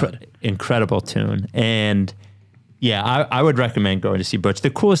 Beautiful ballad. Incredible tune. And yeah, I would recommend going to see Butch.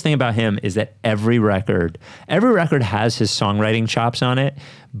 The coolest thing about him is that every record has his songwriting chops on it,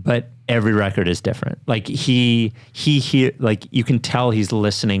 but every record is different. Like he like you can tell he's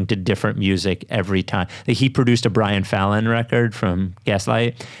listening to different music every time. Like he produced a Brian Fallon record from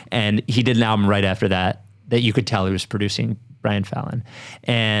Gaslight, and he did an album right after that you could tell he was producing Brian Fallon.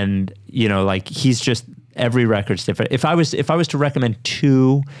 And like he's just, every record's different. If I was to recommend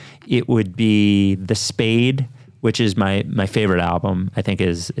two, it would be The Spade, which is my favorite album, I think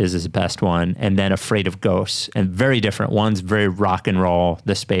is his best one, and then Afraid of Ghosts, and very different. One's very rock and roll,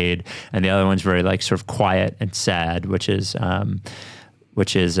 The Spade, and the other one's very like sort of quiet and sad, which is Afraid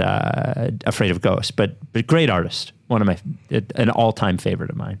of Ghosts. But great artist, an all-time favorite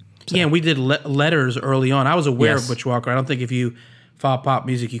of mine. So. Yeah, and we did letters early on. I was aware of Butch Walker. I don't think if you follow pop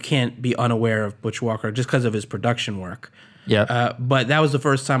music, you can't be unaware of Butch Walker just because of his production work. Yeah. But that was the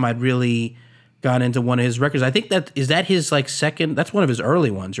first time I'd really gone into one of his records. I think that his like second. That's one of his early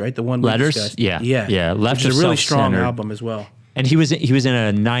ones, right? The one Letters. Yeah. Left is a really strong album as well. And he was in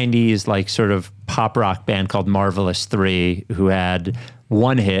a 90s like sort of pop rock band called Marvelous 3, who had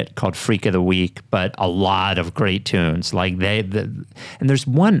one hit called Freak of the Week, but a lot of great tunes. Like and there's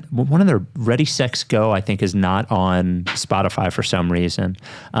one of their Ready Sex Go, I think, is not on Spotify for some reason,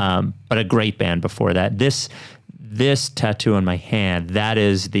 but a great band before that. This tattoo on my hand, that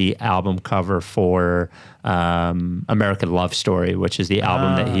is the album cover for American Love Story, which is the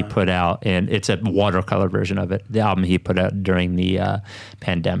album that he put out, and it's a watercolor version of it, the album he put out during the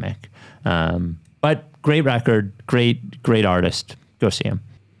pandemic. But great record, great artist. Go see him.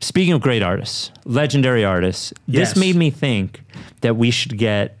 Speaking of great artists, legendary artists, this made me think that we should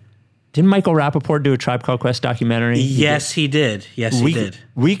get... Didn't Michael Rappaport do a Tribe Called Quest documentary? Yes, he did. Yes, he did.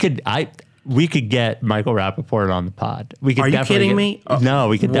 We could get Michael Rappaport on the pod. Are you kidding me? No,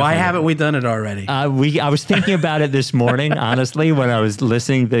 we could. Why haven't we done it already? I was thinking about it this morning, honestly, when I was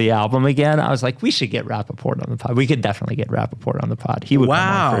listening to the album again. I was like, we should get Rappaport on the pod. We could definitely get Rappaport on the pod. He would come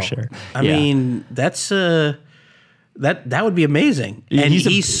on for sure. I mean, that's that would be amazing. And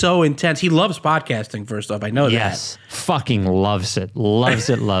he's so intense. He loves podcasting, first off. I know that. Yes. Fucking loves it. Loves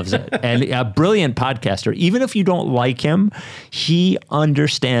it. And a brilliant podcaster. Even if you don't like him, he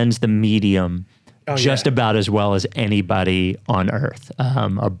understands the medium just about as well as anybody on earth.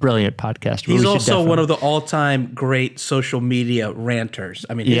 A brilliant podcaster. He's also one of the all-time great social media ranters.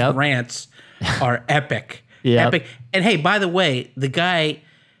 I mean, his rants are epic. Epic. And hey, by the way, the guy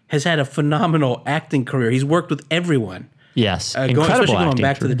has had a phenomenal acting career. He's worked with everyone. Yes, especially going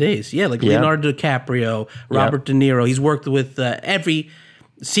back to the days. Yeah, like Leonardo DiCaprio, Robert De Niro. He's worked with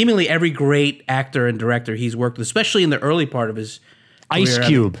seemingly every great actor and director he's worked with, especially in the early part of his career. Ice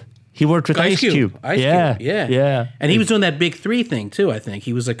Cube. He worked with Ice Cube. Yeah. And he was doing that Big 3 thing too, I think.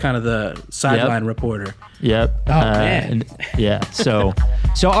 He was like kind of the sideline reporter. Yep. Oh, man. So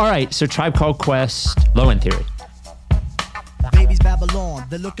all right. So Tribe Called Quest, Low End Theory. Baby's Babylon,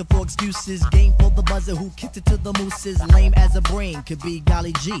 they're looking for excuses. Game for the buzzer who kicked it to the mooses. Lame as a brain, could be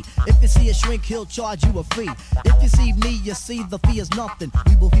golly G. If you see a shrink, he'll charge you a fee. If you see me, you see the fee is nothing.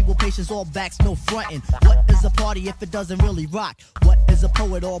 We will feeble patience, all backs, no frontin'. What is a party if it doesn't really rock? What is a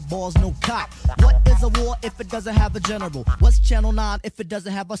poet, all balls, no cock? What is a war if it doesn't have a general? What's Channel 9 if it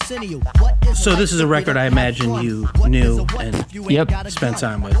doesn't have Arsenio? What is so this is a record I imagine you knew and spent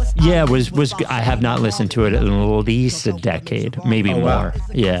time with. Yeah, I have not listened to it in at least a decade, maybe more. Wow.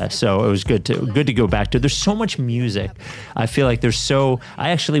 Yeah, so it was good to go back to. There's so much music. I feel like I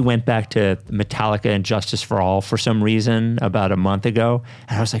actually went back to Metallica and Justice for All for some reason about a month ago,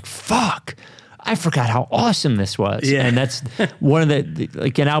 and I was like, fuck, I forgot how awesome this was. Yeah. And that's one of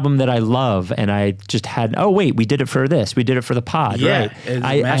an album that I love, and I just had, we did it for this. We did it for the pod, right?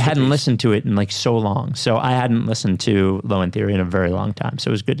 I hadn't listened to it in like so long. So I hadn't listened to Low End Theory in a very long time. So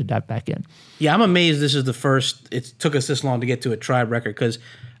it was good to dive back in. Yeah, I'm amazed this is the first, it took us this long to get to a Tribe record, because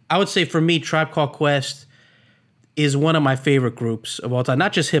I would say for me, Tribe Called Quest is one of my favorite groups of all time.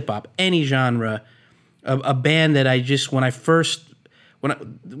 Not just hip-hop, any genre. A band that I just, when I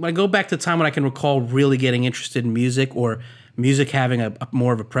go back to the time when I can recall really getting interested in music, or music having a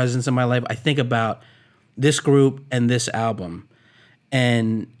more of a presence in my life, I think about this group and this album.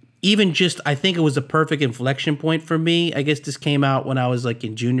 And even just, I think it was a perfect inflection point for me. I guess this came out when I was like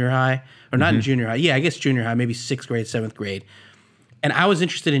in junior high, or not in junior high. Yeah, I guess junior high, maybe 6th grade, 7th grade. And I was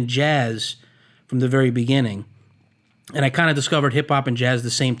interested in jazz from the very beginning. And I kind of discovered hip hop and jazz at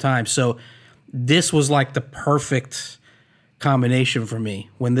the same time. So this was like the perfect combination for me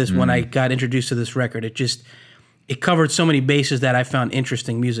when I got introduced to this record. It covered so many bases that I found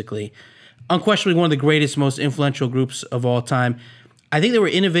interesting musically. Unquestionably one of the greatest, most influential groups of all time. I think they were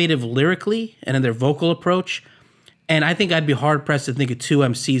innovative lyrically and in their vocal approach. And I think I'd be hard pressed to think of two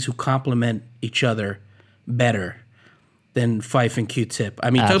MCs who complement each other better than Phife and Q-Tip. I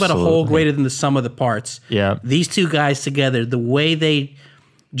mean, talk about a whole greater than the sum of the parts. Yeah. These two guys together, the way they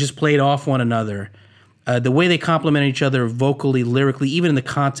just played off one another, the way they complement each other vocally, lyrically, even in the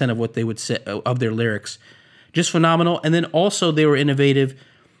content of what they would say, of their lyrics, just phenomenal. And then also they were innovative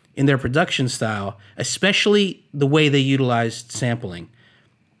in their production style, especially the way they utilized sampling,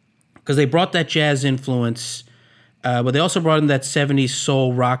 because they brought that jazz influence, but they also brought in that 70s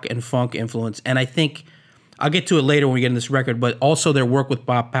soul, rock, and funk influence. And I think I'll get to it later when we get in this record, but also their work with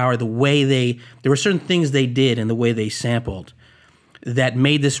Bob Power, the way there were certain things they did and the way they sampled that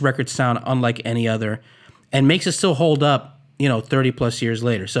made this record sound unlike any other and makes it still hold up, 30 plus years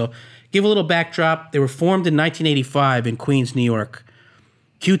later. So give a little backdrop. They were formed in 1985 in Queens, New York.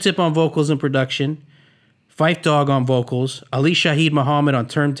 Q-Tip on vocals and production, Phife Dawg on vocals, Ali Shaheed Muhammad on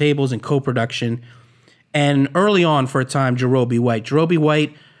turntables and co-production, and early on for a time, Jarobi White. Jarobi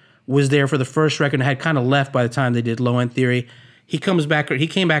White was there for the first record and had kind of left by the time they did Low End Theory. He came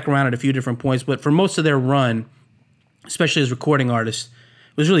back around at a few different points, but for most of their run, especially as recording artists,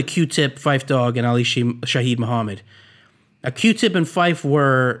 it was really Q-Tip, Phife Dawg, and Ali Shaheed Muhammad. Now, Q-Tip and Phife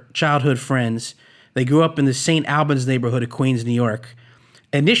were childhood friends. They grew up in the St. Albans neighborhood of Queens, New York.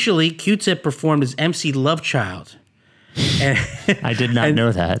 Initially, Q-Tip performed as MC Lovechild. I did not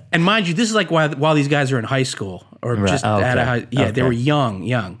know that. And mind you, this is like while these guys are in high school or just out of high. Yeah, They were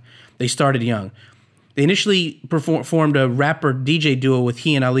young. They started young. They initially formed a rapper DJ duo with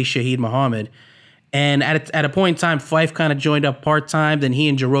he and Ali Shaheed Muhammad. And at a point in time, Phife kind of joined up part-time. Then he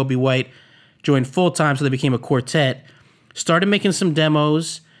and Jarobi White joined full-time, so they became a quartet. Started making some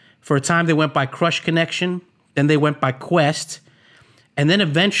demos. For a time, they went by Crush Connection. Then they went by Quest. And then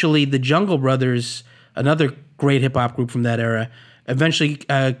eventually, the Jungle Brothers, another great hip-hop group from that era, eventually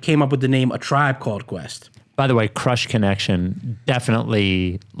came up with the name A Tribe Called Quest. By the way, Crush Connection,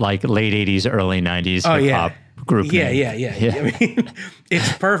 definitely like late 80s, early 90s hip-hop group Yeah. name. I mean,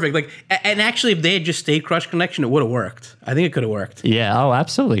 it's perfect. And actually, if they had just stayed Crush Connection, it would have worked. I think it could have worked. Yeah,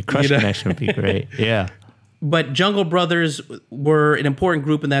 absolutely. Crush Connection would be great. Yeah. But Jungle Brothers were an important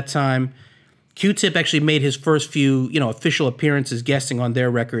group in that time. Q-Tip actually made his first few, official appearances guesting on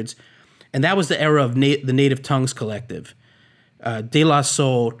their records. And that was the era of the Native Tongues Collective. De La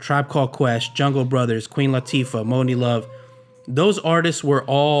Soul, Tribe Called Quest, Jungle Brothers, Queen Latifah, Moni Love. Those artists were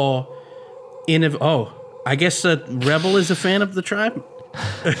all I guess Rebel is a fan of the Tribe?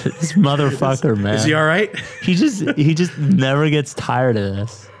 This motherfucker, man. Is he all right? He just never gets tired of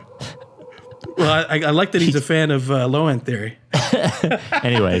this. Well, I like that he's a fan of Low End Theory.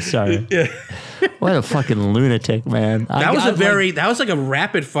 Anyway, sorry. What a fucking lunatic, man. That was like a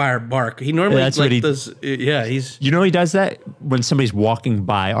rapid fire bark. He normally does. Yeah, he's. You know he does that when somebody's walking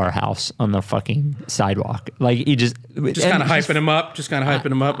by our house on the fucking sidewalk. Like he just kind of hyping him up. Just kind of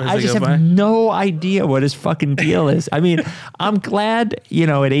hyping him up as I they just go have by. no idea what his fucking deal is. I mean, I'm glad, at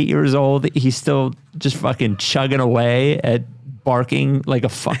 8 years old, he's still just fucking chugging away at barking like a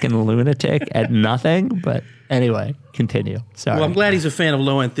fucking lunatic at nothing. But anyway, continue. Sorry. Well, I'm glad he's a fan of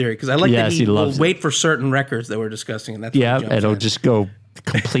Low End Theory because I like that he will loves wait for certain records that we're discussing, and that's it'll just go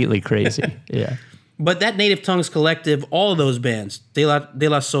completely crazy. Yeah. But that Native Tongues collective, all of those bands, De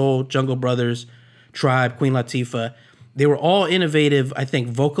La Soul, Jungle Brothers, Tribe, Queen Latifah, they were all innovative, I think,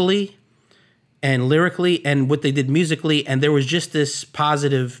 vocally and lyrically and what they did musically. And there was just this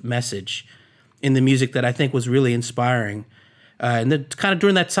positive message in the music that I think was really inspiring. And then kind of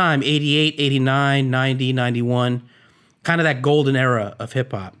during that time, 88, 89, 90, 91, kind of that golden era of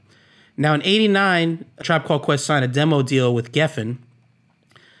hip hop. Now in 89, Tribe Called Quest signed a demo deal with Geffen.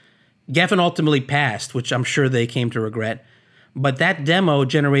 Geffen ultimately passed, which I'm sure they came to regret. But that demo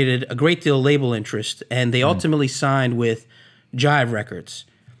generated a great deal of label interest, and they ultimately signed with Jive Records.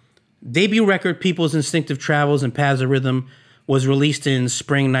 Debut record, People's Instinctive Travels and Paths of Rhythm, was released in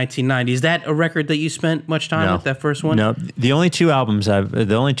spring 1990. Is that a record that you spent much time with, that first one? No. The only two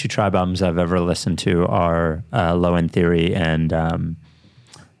Tribe albums I've ever listened to are Low End Theory and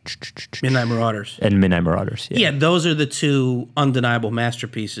Midnight Marauders. Yeah, those are the two undeniable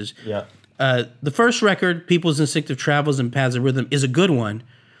masterpieces. Yeah. The first record, People's Instinctive Travels and Paths of Rhythm, is a good one.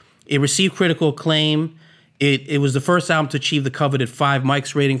 It received critical acclaim. It was the first album to achieve the coveted 5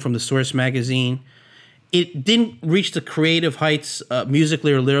 mics rating from the Source magazine. It didn't reach the creative heights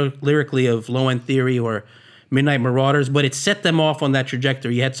musically or lyrically of Low End Theory or Midnight Marauders, but it set them off on that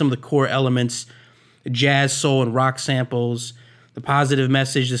trajectory. You had some of the core elements, jazz, soul, and rock samples, the positive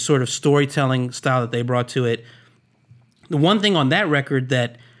message, the sort of storytelling style that they brought to it. The one thing on that record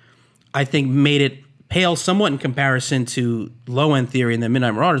that I think made it pale somewhat in comparison to Low End Theory and the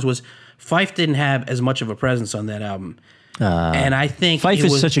Midnight Marauders was Phife didn't have as much of a presence on that album. And I think Phife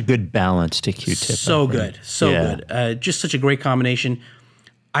is such a good balance to Q-Tip. So good. Just such a great combination.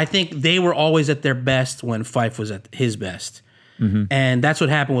 I think they were always at their best when Phife was at his best. Mm-hmm. And that's what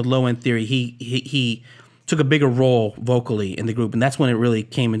happened with Low End Theory. He took a bigger role vocally in the group, and that's when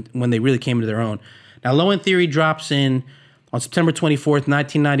when they really came into their own. Now, Low End Theory drops in on September 24th,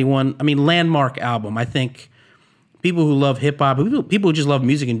 1991. I mean, landmark album. I think people who love hip-hop, people who just love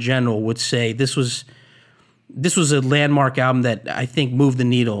music in general would say this was a landmark album that I think moved the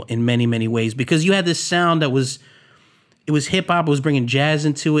needle in many, many ways because you had this sound that was hip-hop, it was bringing jazz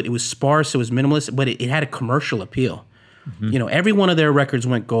into it, it was sparse, it was minimalist, but it had a commercial appeal. Mm-hmm. Every one of their records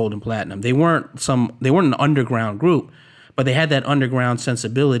went gold and platinum. They weren't an underground group, but they had that underground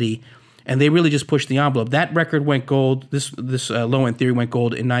sensibility, and they really just pushed the envelope. That record went gold. This Low End Theory went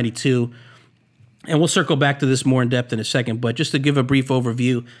gold in 92, and we'll circle back to this more in depth in a second, but just to give a brief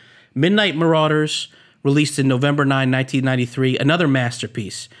overview, Midnight Marauders released in November 9, 1993, another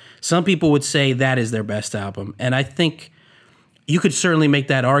masterpiece. Some people would say that is their best album, and I think you could certainly make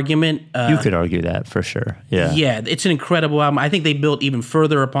that argument. You could argue that for sure. Yeah. Yeah, it's an incredible album. I think they built even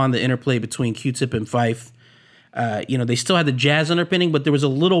further upon the interplay between Q-Tip and Phife. They still had the jazz underpinning, but there was a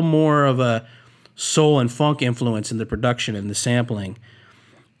little more of a soul and funk influence in the production and the sampling.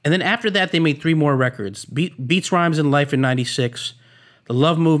 And then after that, they made 3 more records. Beats, Rhymes, and Life in 96, The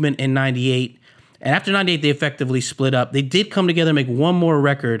Love Movement in 98, and after 98, they effectively split up. They did come together and make one more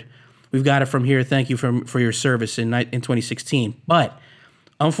record. We've got it from here. Thank you for your service in 2016. But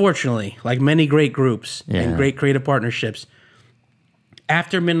unfortunately, like many great groups and great creative partnerships,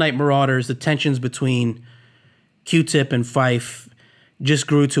 after Midnight Marauders, the tensions between Q-Tip and Phife just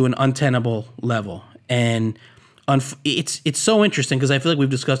grew to an untenable level. And it's so interesting because I feel like we've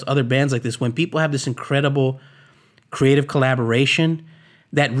discussed other bands like this. When people have this incredible creative collaboration,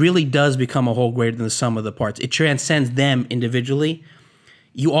 that really does become a whole greater than the sum of the parts. It transcends them individually.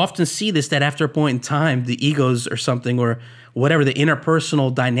 You often see this, that after a point in time, the egos or something or whatever, the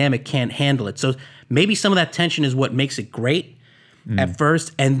interpersonal dynamic can't handle it. So maybe some of that tension is what makes it great at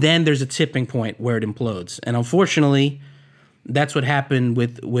first, and then there's a tipping point where it implodes. And unfortunately, that's what happened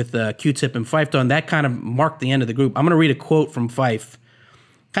with Q-Tip and Phife, and that kind of marked the end of the group. I'm going to read a quote from Phife,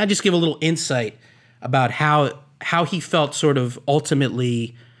 kind of just give a little insight about how he felt sort of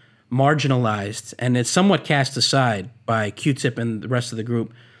ultimately marginalized and it's somewhat cast aside by Q-Tip and the rest of the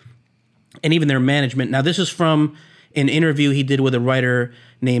group and even their management. Now, this is from an interview he did with a writer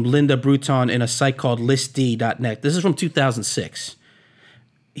named Linda Bruton in a site called listd.net. This is from 2006.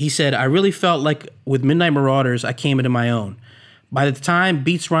 He said, I really felt like with Midnight Marauders, I came into my own. By the time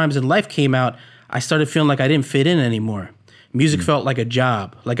Beats, Rhymes, and Life came out, I started feeling like I didn't fit in anymore. Music felt like a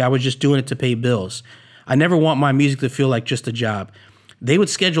job, like I was just doing it to pay bills. I never want my music to feel like just a job. They would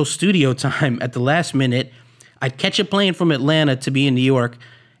schedule studio time at the last minute. I'd catch a plane from Atlanta to be in New York,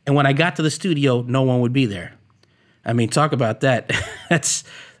 and when I got to the studio, no one would be there. I mean, talk about that. That's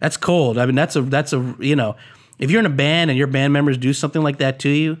cold. I mean, that's a you know, if you're in a band and your band members do something like that to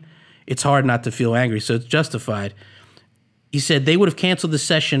you, it's hard not to feel angry. So it's justified. He said they would have canceled the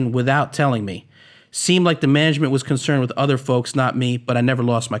session without telling me. Seemed like the management was concerned with other folks, not me, but I never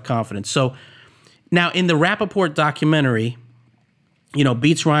lost my confidence. So now in the Rappaport documentary, you know,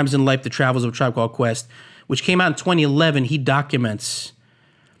 Beats, Rhymes, and Life, The Travels of a Tribe Called Quest, which came out in 2011, he documents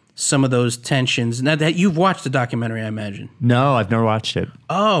some of those tensions. Now that you've watched the documentary, I imagine. No, I've never watched it.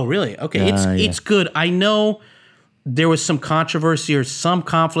 Oh, really? Okay, it's good. I know there was some controversy or some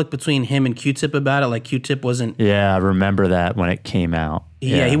conflict between him and Q-Tip about it. Like Q-Tip wasn't. Yeah, I remember that when it came out.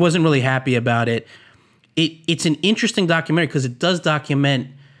 Yeah, he wasn't really happy about it. It's an interesting documentary because it does document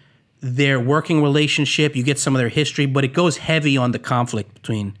their working relationship. You get some of their history, but it goes heavy on the conflict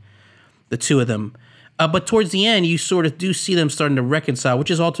between the two of them. But towards the end, you sort of do see them starting to reconcile, which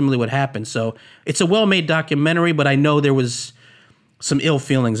is ultimately what happened. So it's a well-made documentary, but I know there was some ill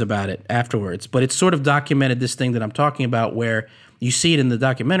feelings about it afterwards. But it sort of documented this thing that I'm talking about where you see it in the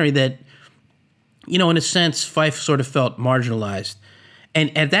documentary that, you know, in a sense, Fife sort of felt marginalized.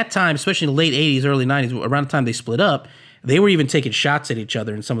 And at that time, especially in the late 80s, early 90s, around the time they split up, they were even taking shots at each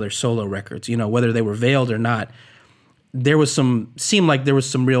other in some of their solo records, you know, whether they were veiled or not. Seemed like there was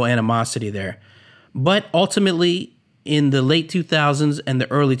some real animosity there. But ultimately, in the late 2000s and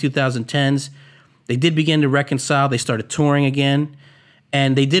the early 2010s, they did begin to reconcile. They started touring again,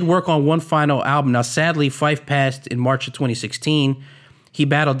 and they did work on one final album. Now, sadly, Fife passed in March of 2016. He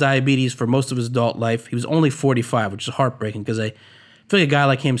battled diabetes for most of his adult life. He was only 45, which is heartbreaking because I feel like a guy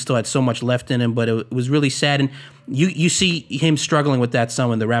like him still had so much left in him, but it was really sad. And you see him struggling with that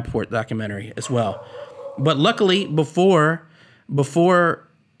some in the Rappaport documentary as well. But luckily, before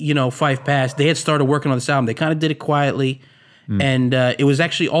you know, Fife passed, they had started working on this album. They kind of did it quietly, and it was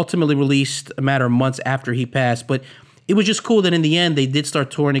actually ultimately released a matter of months after he passed. But it was just cool that in the end, they did start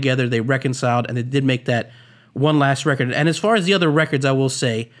touring together, they reconciled, and they did make that one last record. And as far as the other records, I will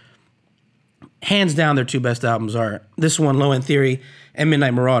say, hands down, their two best albums are this one, Low End Theory, and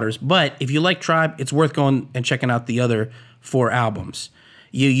Midnight Marauders. But if you like Tribe, it's worth going and checking out the other 4 albums.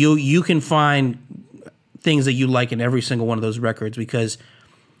 You can find things that you like in every single one of those records because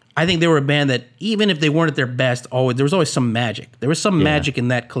I think they were a band that, even if they weren't at their best, there was always some magic. There was some magic in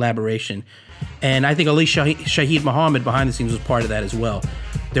that collaboration. And I think Ali Shaheed Muhammad behind the scenes was part of that as well.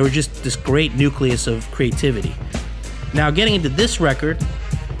 They were just this great nucleus of creativity. Now, getting into this record,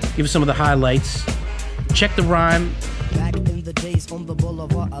 give us some of the highlights. Check the Rhyme. Back in the days on the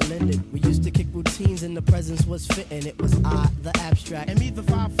boulevard, I lended. We used to kick routines and the presence was fitting. It was I, the abstract. And me, the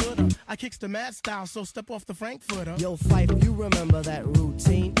 5-footer. I kicks the mad style, so step off the Frankfurter. Yo, Fife, you remember that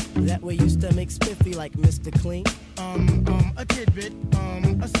routine? That we used to make spiffy like Mr. Clean? A tidbit,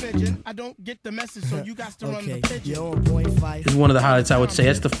 a smidgen. I don't get the message, so you got to run the pigeon. Yo, boy, Fife. Is one of the highlights, I would say.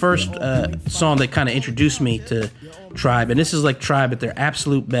 That's the first song that kind of introduced me to Tribe. And this is like Tribe at their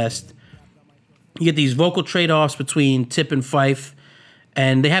absolute best. You get these vocal trade-offs between Tip and Fife,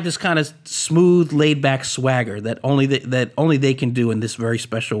 and they have this kind of smooth, laid-back swagger that only they can do in this very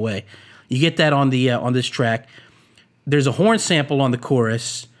special way. You get that on this track. There's a horn sample on the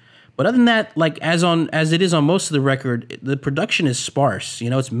chorus, but other than that, like as it is on most of the record, the production is sparse. You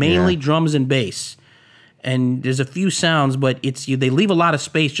know, it's mainly drums and bass, and there's a few sounds, but they leave a lot of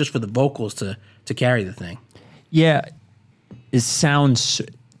space just for the vocals to carry the thing. Yeah, it sounds.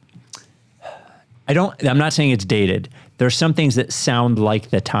 I'm not saying it's dated. There's some things that sound like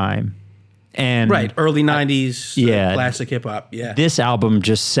the time. And right, early 90s classic hip hop. Yeah. This album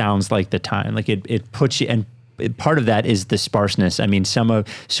just sounds like the time. Like it puts you, and part of that is the sparseness. I mean,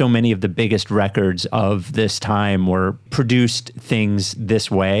 so many of the biggest records of this time were produced things this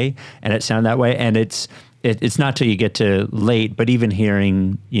way, and it sounded that way. And it's not till you get to late, but even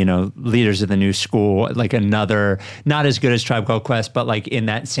hearing, you know, Leaders of the New School, like another, not as good as Tribe Called Quest, but like in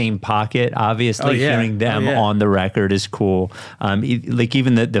that same pocket, obviously hearing them on the record is cool. Like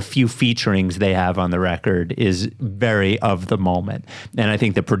even the few featurings they have on the record is very of the moment. And I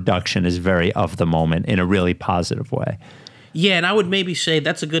think the production is very of the moment in a really positive way. Yeah, and I would maybe say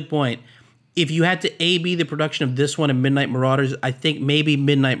that's a good point. If you had to A-B the production of this one and Midnight Marauders, I think maybe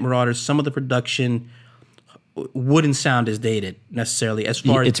Midnight Marauders, some of the production wouldn't sound as dated necessarily as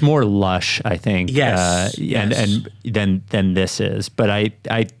far as it's more lush, I think. Yes, and than this is. But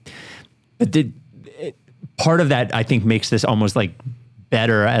part of that I think makes this almost like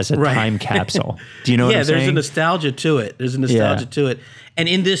better as a time capsule. Do you know what I'm saying? There's a nostalgia to it. To it. And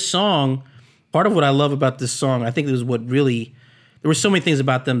in this song, part of what I love about this song, I think this is what really, there were so many things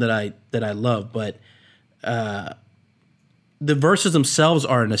about them that I love, but the verses themselves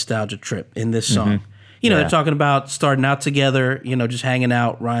are a nostalgia trip in this song. Mm-hmm. You know, they're talking about starting out together, you know, just hanging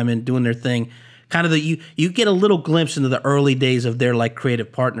out, rhyming, doing their thing. Kind of you get a little glimpse into the early days of their like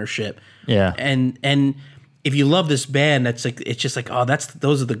creative partnership. Yeah. And if you love this band, it's just like, oh,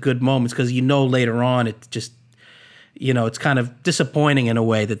 those are the good moments, because you know later on it just, you know, it's kind of disappointing in a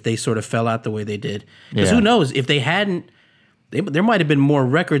way that they sort of fell out the way they did. Because who knows, if they hadn't, there might have been more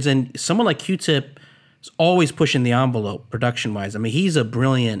records. And someone like Q-Tip is always pushing the envelope production-wise. I mean, he's a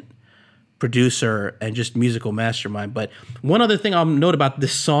brilliant producer and just musical mastermind. But one other thing I'll note about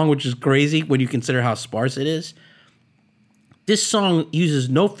this song, which is crazy when you consider how sparse it is, this song uses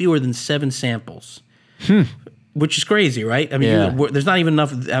no fewer than 7 samples, which is crazy, right? I mean, there's not even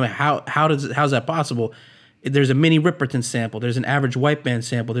enough. I mean, how's that possible? There's a Minnie Riperton sample. There's an Average White Band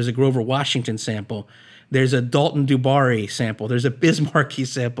sample. There's a Grover Washington sample. There's a Dalton Dubari sample. There's a Biz Markie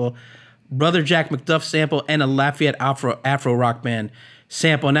sample, Brother Jack McDuff sample, and a Lafayette Afro Rock Band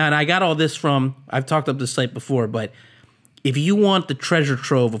sample. Now, and I got all this from, I've talked up this site before, but if you want the treasure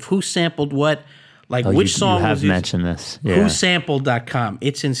trove of who sampled what, like which song you have was used, mentioned this. Yeah. whosampled.com,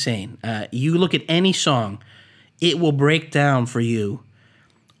 it's insane. You look at any song, it will break down for you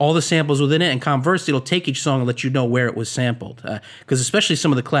all the samples within it, and conversely, it'll take each song and let you know where it was sampled. Because especially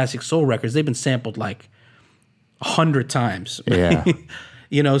some of the classic soul records, they've been sampled like 100 times. Yeah.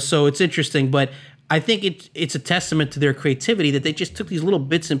 You know, so it's interesting, but I think it's a testament to their creativity that they just took these little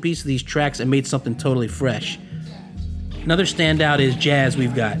bits and pieces of these tracks and made something totally fresh. Another standout is Jazz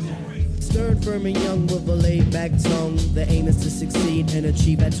we've got. Stern, firm, and young with a laid-back tongue. The aim is to succeed and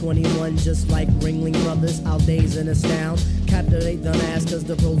achieve at 21. Just like Ringling Brothers, our days in astound. Captivate the mass cause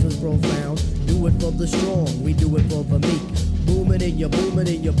the prose is profound. Do it for the strong, we do it for the meek. Booming in your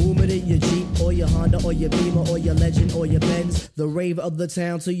Jeep, or your Honda, or your Beamer, or your Legend, or your Benz. The rave of the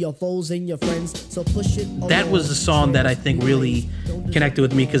town to your foes and your friends. So push it. That was the song that I think really connected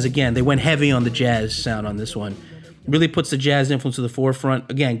with me, because again, they went heavy on the jazz sound on this one. Really puts the jazz influence to the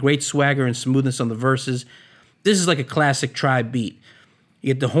forefront. Again, great swagger and smoothness on the verses. This is like a classic Tribe beat.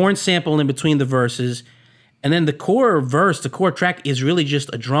 You get the horn sample in between the verses, and then the core track is really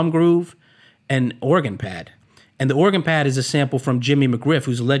just a drum groove and organ pad. And the organ pad is a sample from Jimmy McGriff,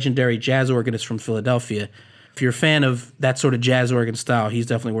 who's a legendary jazz organist from Philadelphia. If you're a fan of that sort of jazz organ style, he's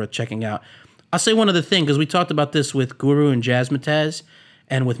definitely worth checking out. I'll say one other thing, because we talked about this with Guru and Jazzmatazz,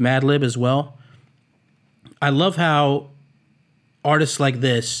 and with Madlib as well. I love how artists like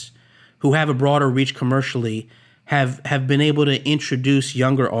this, who have a broader reach commercially, have been able to introduce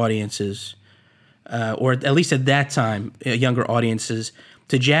younger audiences, or at least at that time, younger audiences,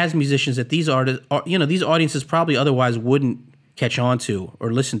 to jazz musicians that these artists, these audiences probably otherwise wouldn't catch on to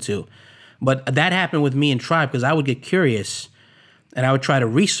or listen to. But that happened with me and Tribe, because I would get curious and I would try to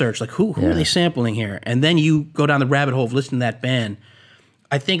research, like, who are they sampling here? And then you go down the rabbit hole of listening to that band.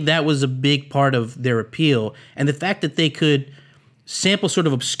 I think that was a big part of their appeal. And the fact that they could sample sort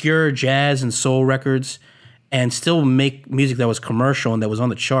of obscure jazz and soul records and still make music that was commercial and that was on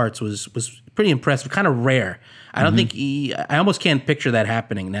the charts was pretty impressive, kind of rare. I don't think, I almost can't picture that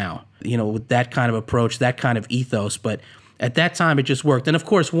happening now, with that kind of approach, that kind of ethos. But at that time, it just worked. And of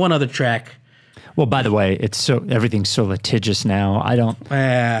course, one other track. Well, by the way, everything's so litigious now. I don't.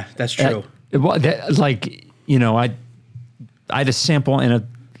 That's true. I had a sample in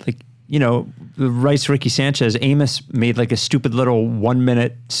the Rice Ricky Sanchez. Amos made like a stupid little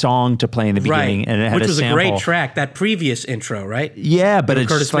 1-minute song to play in the beginning, and it had which was sample. A great track. That previous intro, right? Yeah, but it's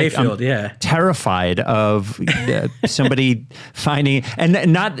Curtis just like, Mayfield. I'm terrified of somebody finding,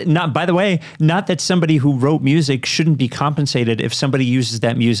 and not. By the way, not that somebody who wrote music shouldn't be compensated if somebody uses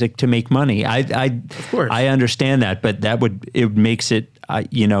that music to make money. Of course, I understand that, but it makes it.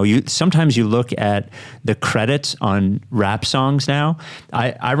 Sometimes you look at the credits on rap songs now.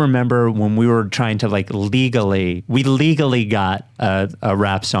 I remember when we were trying to we legally got a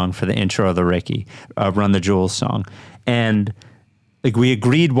rap song for the intro of the Ricky, Run the Jewels song. And we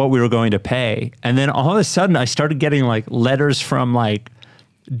agreed what we were going to pay. And then all of a sudden I started getting letters from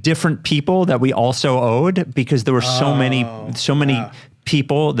different people that we also owed, because there were so many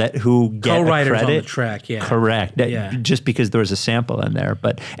people who get Co-writers credit. on the track, yeah. Correct. Yeah. Just because there was a sample in there.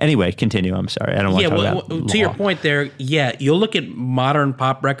 But anyway, continue. I'm sorry. I don't want to talk about to your law. point there, you'll look at modern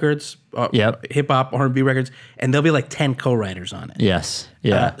pop records, hip hop, R&B records, and there'll be like 10 co-writers on it. Yes.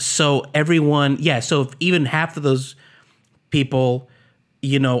 Yeah. So everyone, so if even half of those people,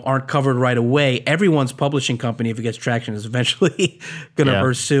 aren't covered right away, everyone's publishing company, if it gets traction, is eventually going to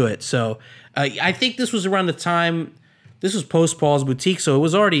pursue it. So I think this was around the time. This was post Paul's Boutique, so it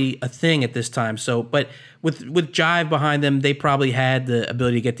was already a thing at this time. So, but with Jive behind them, they probably had the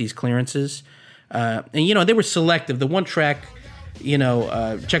ability to get these clearances, and they were selective. The one track,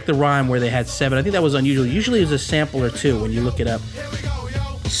 Check the Rhyme, where they had 7. I think that was unusual. Usually, it was a sample or 2 when you look it up.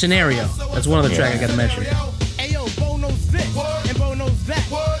 Scenario. That's one other track I got to mention. Ayo, Bo knows this, and Bo knows that,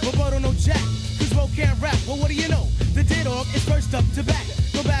 but Bo don't know jack, cause Bo can't rap. Well, what do you know? The D-Dog is first up to back.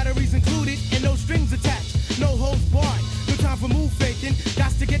 No batteries included and no strings attached. No holds barred. No time for move faking.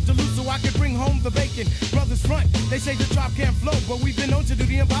 Got to get to loose so I can bring home the bacon. Brothers front, they say the drop can't flow, but we've been known to do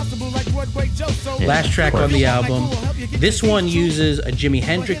the impossible like Broadway Joe. So Last track on the album. This one uses a Jimi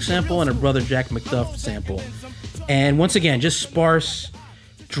Hendrix sample and a Brother Jack McDuff sample. And once again, just sparse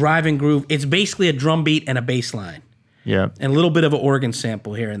driving groove. It's basically a drum beat and a bass line. Yeah. And a little bit of an organ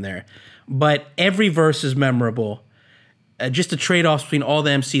sample here and there. But every verse is memorable. Just the trade-offs between all the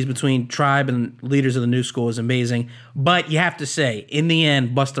MCs, between Tribe and Leaders of the New School is amazing. But you have to say, in the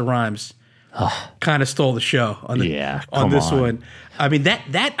end, Busta Rhymes kind of stole the show on this one. I mean,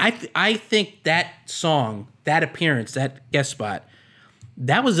 I think that song, that appearance, that guest spot,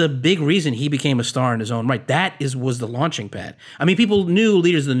 that was a big reason he became a star in his own right. That was the launching pad. I mean, people knew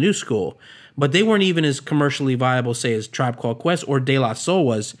Leaders of the New School, but they weren't even as commercially viable, say, as Tribe Called Quest or De La Soul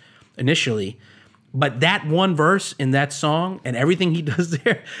was initially. But that one verse in that song and everything he does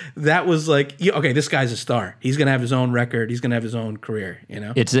there, that was like, okay, this guy's a star. He's going to have his own record. He's going to have his own career,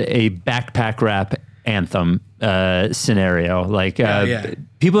 It's a backpack rap anthem scenario. Like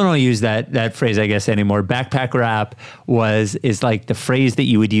people don't use that phrase, I guess, anymore. Backpack rap is like the phrase that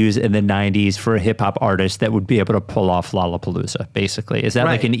you would use in the 90s for a hip hop artist that would be able to pull off Lollapalooza, basically. Is that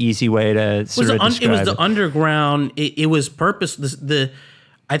like an easy way to sort of describe it? It was the underground. It was purpose.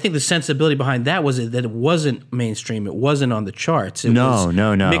 I think the sensibility behind that was that it wasn't mainstream. It wasn't on the charts. It was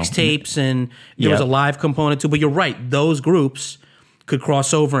mixtapes, and there was a live component too. But you're right; those groups could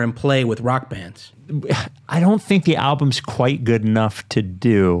cross over and play with rock bands. I don't think the album's quite good enough to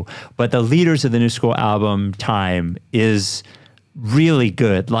do, but the Leaders of the New School album, Time, is really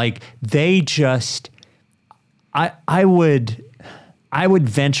good. Like they just, I would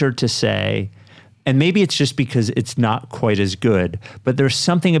venture to say. And maybe it's just because it's not quite as good, but there's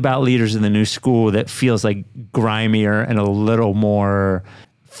something about Leaders of the New School that feels like grimier and a little more,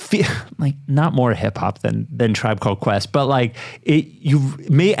 like not more hip hop than Tribe Called Quest, but like a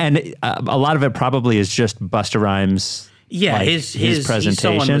lot of it probably is just Busta Rhymes. Yeah, like his presentation. He's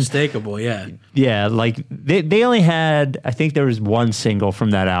so unmistakable. Yeah, yeah. Like they only had, I think there was one single from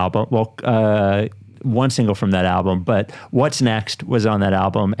that album. Well, one single from that album, but What's Next was on that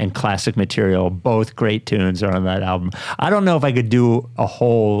album, and Classic Material, both great tunes, are on that album. I don't know if I could do a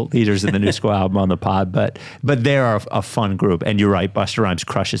whole Leaders of the New School album on the pod, but they're a fun group. And you're right, Busta Rhymes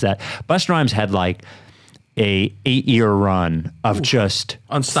crushes that. Busta Rhymes had like a 8-year run of just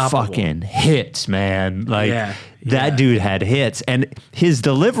unstoppable fucking hits, man. Like that dude had hits, and his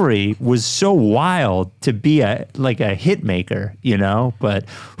delivery was so wild to be a hit maker, But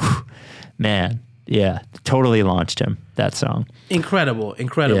man. Yeah, totally launched him, that song. Incredible.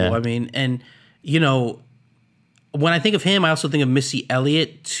 Yeah. I mean, and, when I think of him, I also think of Missy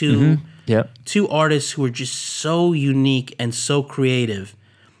Elliott, two artists who are just so unique and so creative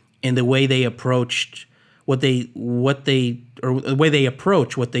in the way they approached what they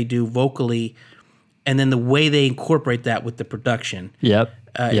approach what they do vocally, and then the way they incorporate that with the production.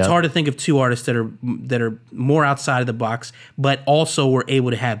 It's hard to think of two artists that are more outside of the box, but also were able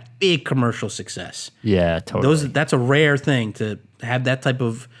to have big commercial success. Yeah, totally. That's a rare thing, to have that type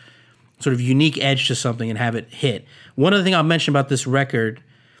of sort of unique edge to something and have it hit. One other thing I'll mention about this record,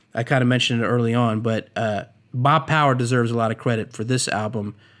 I kind of mentioned it early on, but Bob Power deserves a lot of credit for this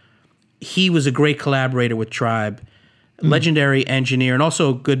album. He was a great collaborator with Tribe, legendary engineer, and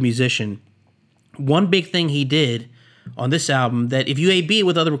also a good musician. One big thing he did on this album, that if you A/B it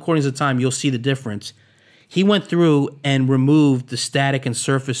with other recordings at the time, you'll see the difference. He went through and removed the static and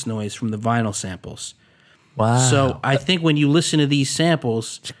surface noise from the vinyl samples. Wow. So I think when you listen to these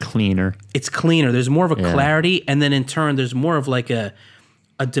samples, it's cleaner. There's more of a clarity, and then in turn there's more of like a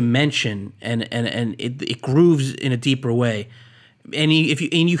dimension, and it grooves in a deeper way. And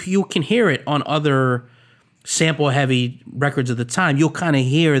you can hear it on other sample heavy records of the time, you'll kind of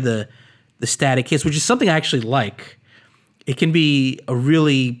hear the static hits, which is something I actually like. It can be a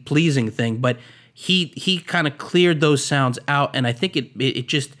really pleasing thing, but he kind of cleared those sounds out, and I think it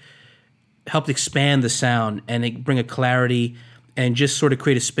just helped expand the sound and it bring a clarity and just sort of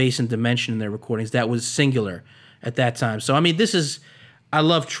create a space and dimension in their recordings that was singular at that time. So, I mean, I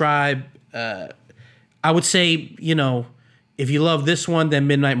love Tribe. I would say, if you love this one, then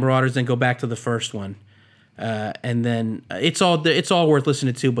Midnight Marauders, then go back to the first one. And then it's all worth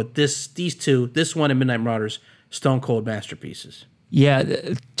listening to, but these two, this one and Midnight Marauders, stone cold masterpieces. Yeah,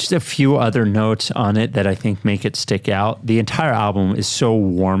 just a few other notes on it that I think make it stick out. The entire album is so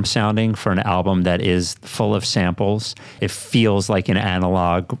warm sounding for an album that is full of samples. It feels like an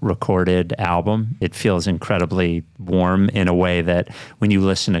analog recorded album. It feels incredibly warm in a way that when you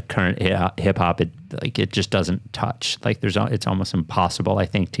listen to current hip hop, it just doesn't touch. Like it's almost impossible, I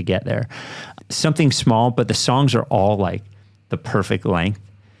think, to get there. Something small, but the songs are all like the perfect length.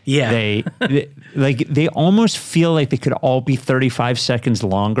 Yeah. They almost feel like they could all be 35 seconds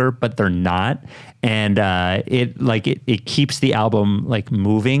longer, but they're not. And it keeps the album like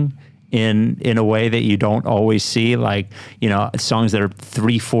moving in a way that you don't always see, like, songs that are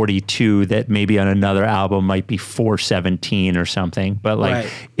 3:42 that maybe on another album might be 4:17 or something. But like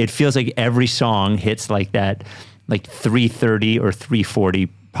It feels like every song hits like that, like 3:30 or 3:40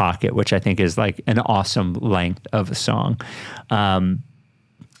 pocket, which I think is like an awesome length of a song.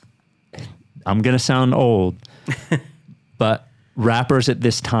 I'm going to sound old, but rappers at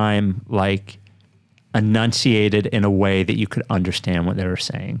this time like enunciated in a way that you could understand what they were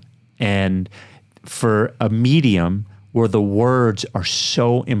saying. And for a medium where the words are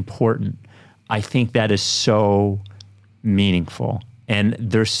so important, I think that is so meaningful. And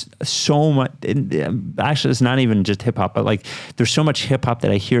there's so much, actually it's not even just hip hop, but like there's so much hip hop that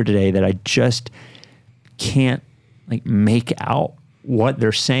I hear today that I just can't like make out what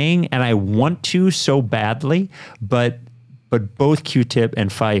they're saying, and I want to so badly, but both Q-Tip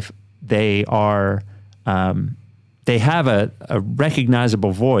and Phife, they have a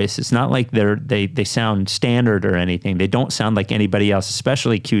recognizable voice. It's not like they sound standard or anything. They don't sound like anybody else,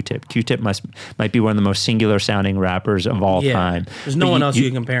 especially Q-Tip. Q-Tip might be one of the most singular sounding rappers of all time. There's no one else you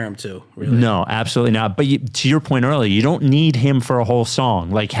can compare him to, really. No, absolutely not. But to your point earlier, you don't need him for a whole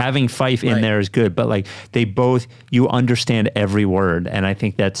song. Like having Phife in there is good, but like you understand every word, and I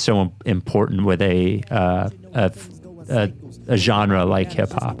think that's so important with a genre like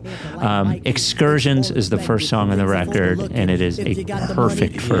hip hop. Excursions is the first song on the record, and it is a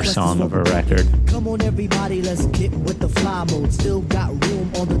perfect first song of a record. Come on, everybody, let's get with the fly mode. Still got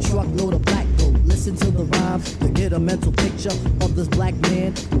room on the truckload of black gold. Listen to the rhymes to get a mental picture of this black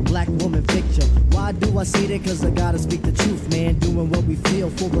man, black woman picture. Why do I say that? Cause I gotta speak the truth, man. Doing what we feel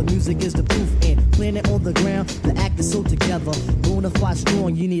for the music is the proof. And planet on the ground, the act is so together. Bonafide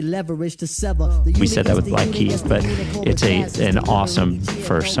strong, you need leverage to sever. We said that with Black Keys, but it's an awesome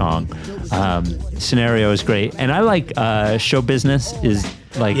first song. Scenario is great. And I like Show Business is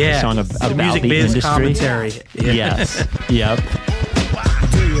like a song about music the biz industry. Commentary. Yeah. Yes. Yep.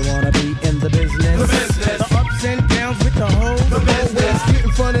 Do you wanna be in the business? The business. The ups and downs with the hoes. The business.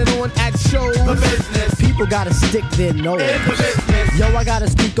 Getting fronted on at shows. The business. People gotta stick their nose. The business. Yo, I gotta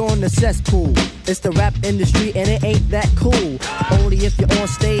speak on the cesspool. It's the rap industry and it ain't that cool. Only if you're on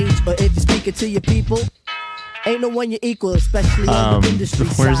stage or if you're speaking to your people. Ain't no one you equal, especially on the industry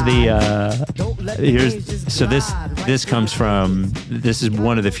Where's side. this comes from, this is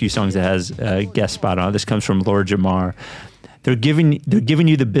one of the few songs that has a guest spot on it. This comes from Lord Jamar. They're giving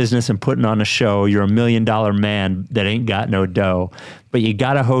you the business and putting on a show. You're $1 million man that ain't got no dough, but you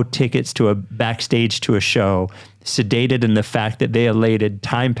gotta hoe tickets to a backstage to a show. Sedated in the fact that they elated,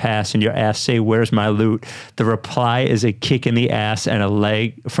 time pass, and your ass say, "Where's my loot?" The reply is a kick in the ass and a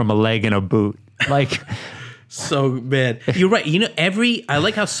leg and a boot. Like. So bad. You're right. I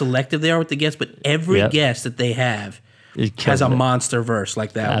like how selective they are with the guests, but every guest that they have has a monster verse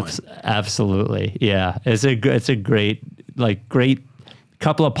like that one. Absolutely. Yeah. It's a great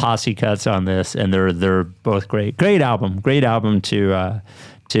couple of posse cuts on this, and they're both great. Great album to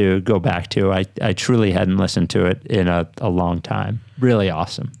go back to. I truly hadn't listened to it in a long time. Really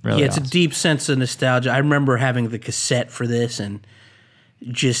awesome. Really it's awesome. A deep sense of nostalgia. I remember having the cassette for this, and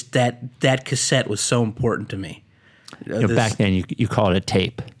just that cassette was so important to me. Back then, you called it a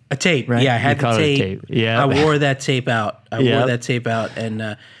tape. A tape, right? Yeah, I had the tape. Yeah, I wore that tape out.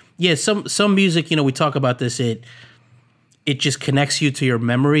 And some music. We talk about this. It just connects you to your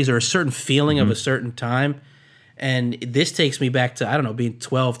memories or a certain feeling of a certain time. And this takes me back to, I don't know, being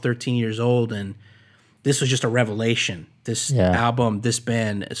 12, 13 years old, and this was just a revelation. This album, this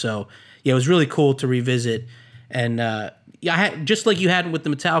band. So yeah, it was really cool to revisit. And yeah, I had, just like you had with the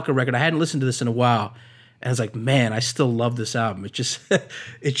Metallica record, I hadn't listened to this in a while. And I was like, man, I still love this album. It just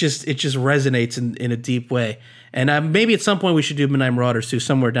resonates in a deep way. And maybe at some point we should do Midnight Marauders too,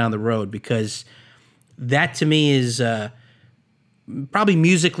 somewhere down the road, because that to me is probably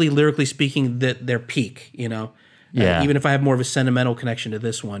musically, lyrically speaking, their peak. You know, even if I have more of a sentimental connection to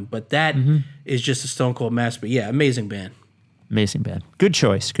this one, but that is just a stone cold master. But yeah, amazing band. Amazing band. Good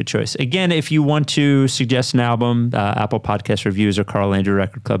choice. Good choice. Again, if you want to suggest an album, Apple Podcast Reviews or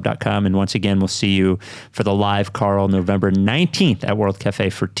CarlAndrewRecordClub.com. And once again, we'll see you for the live Carl November 19th at World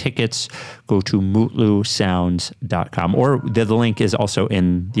Cafe. For tickets, go to mootlusounds.com. Or the link is also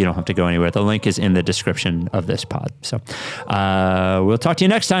in, you don't have to go anywhere. The link is in the description of this pod. So we'll talk to you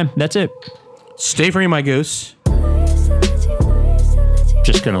next time. That's it. Stay free, my goose.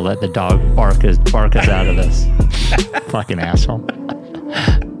 Just going to let the dog bark us out of this. Fucking asshole.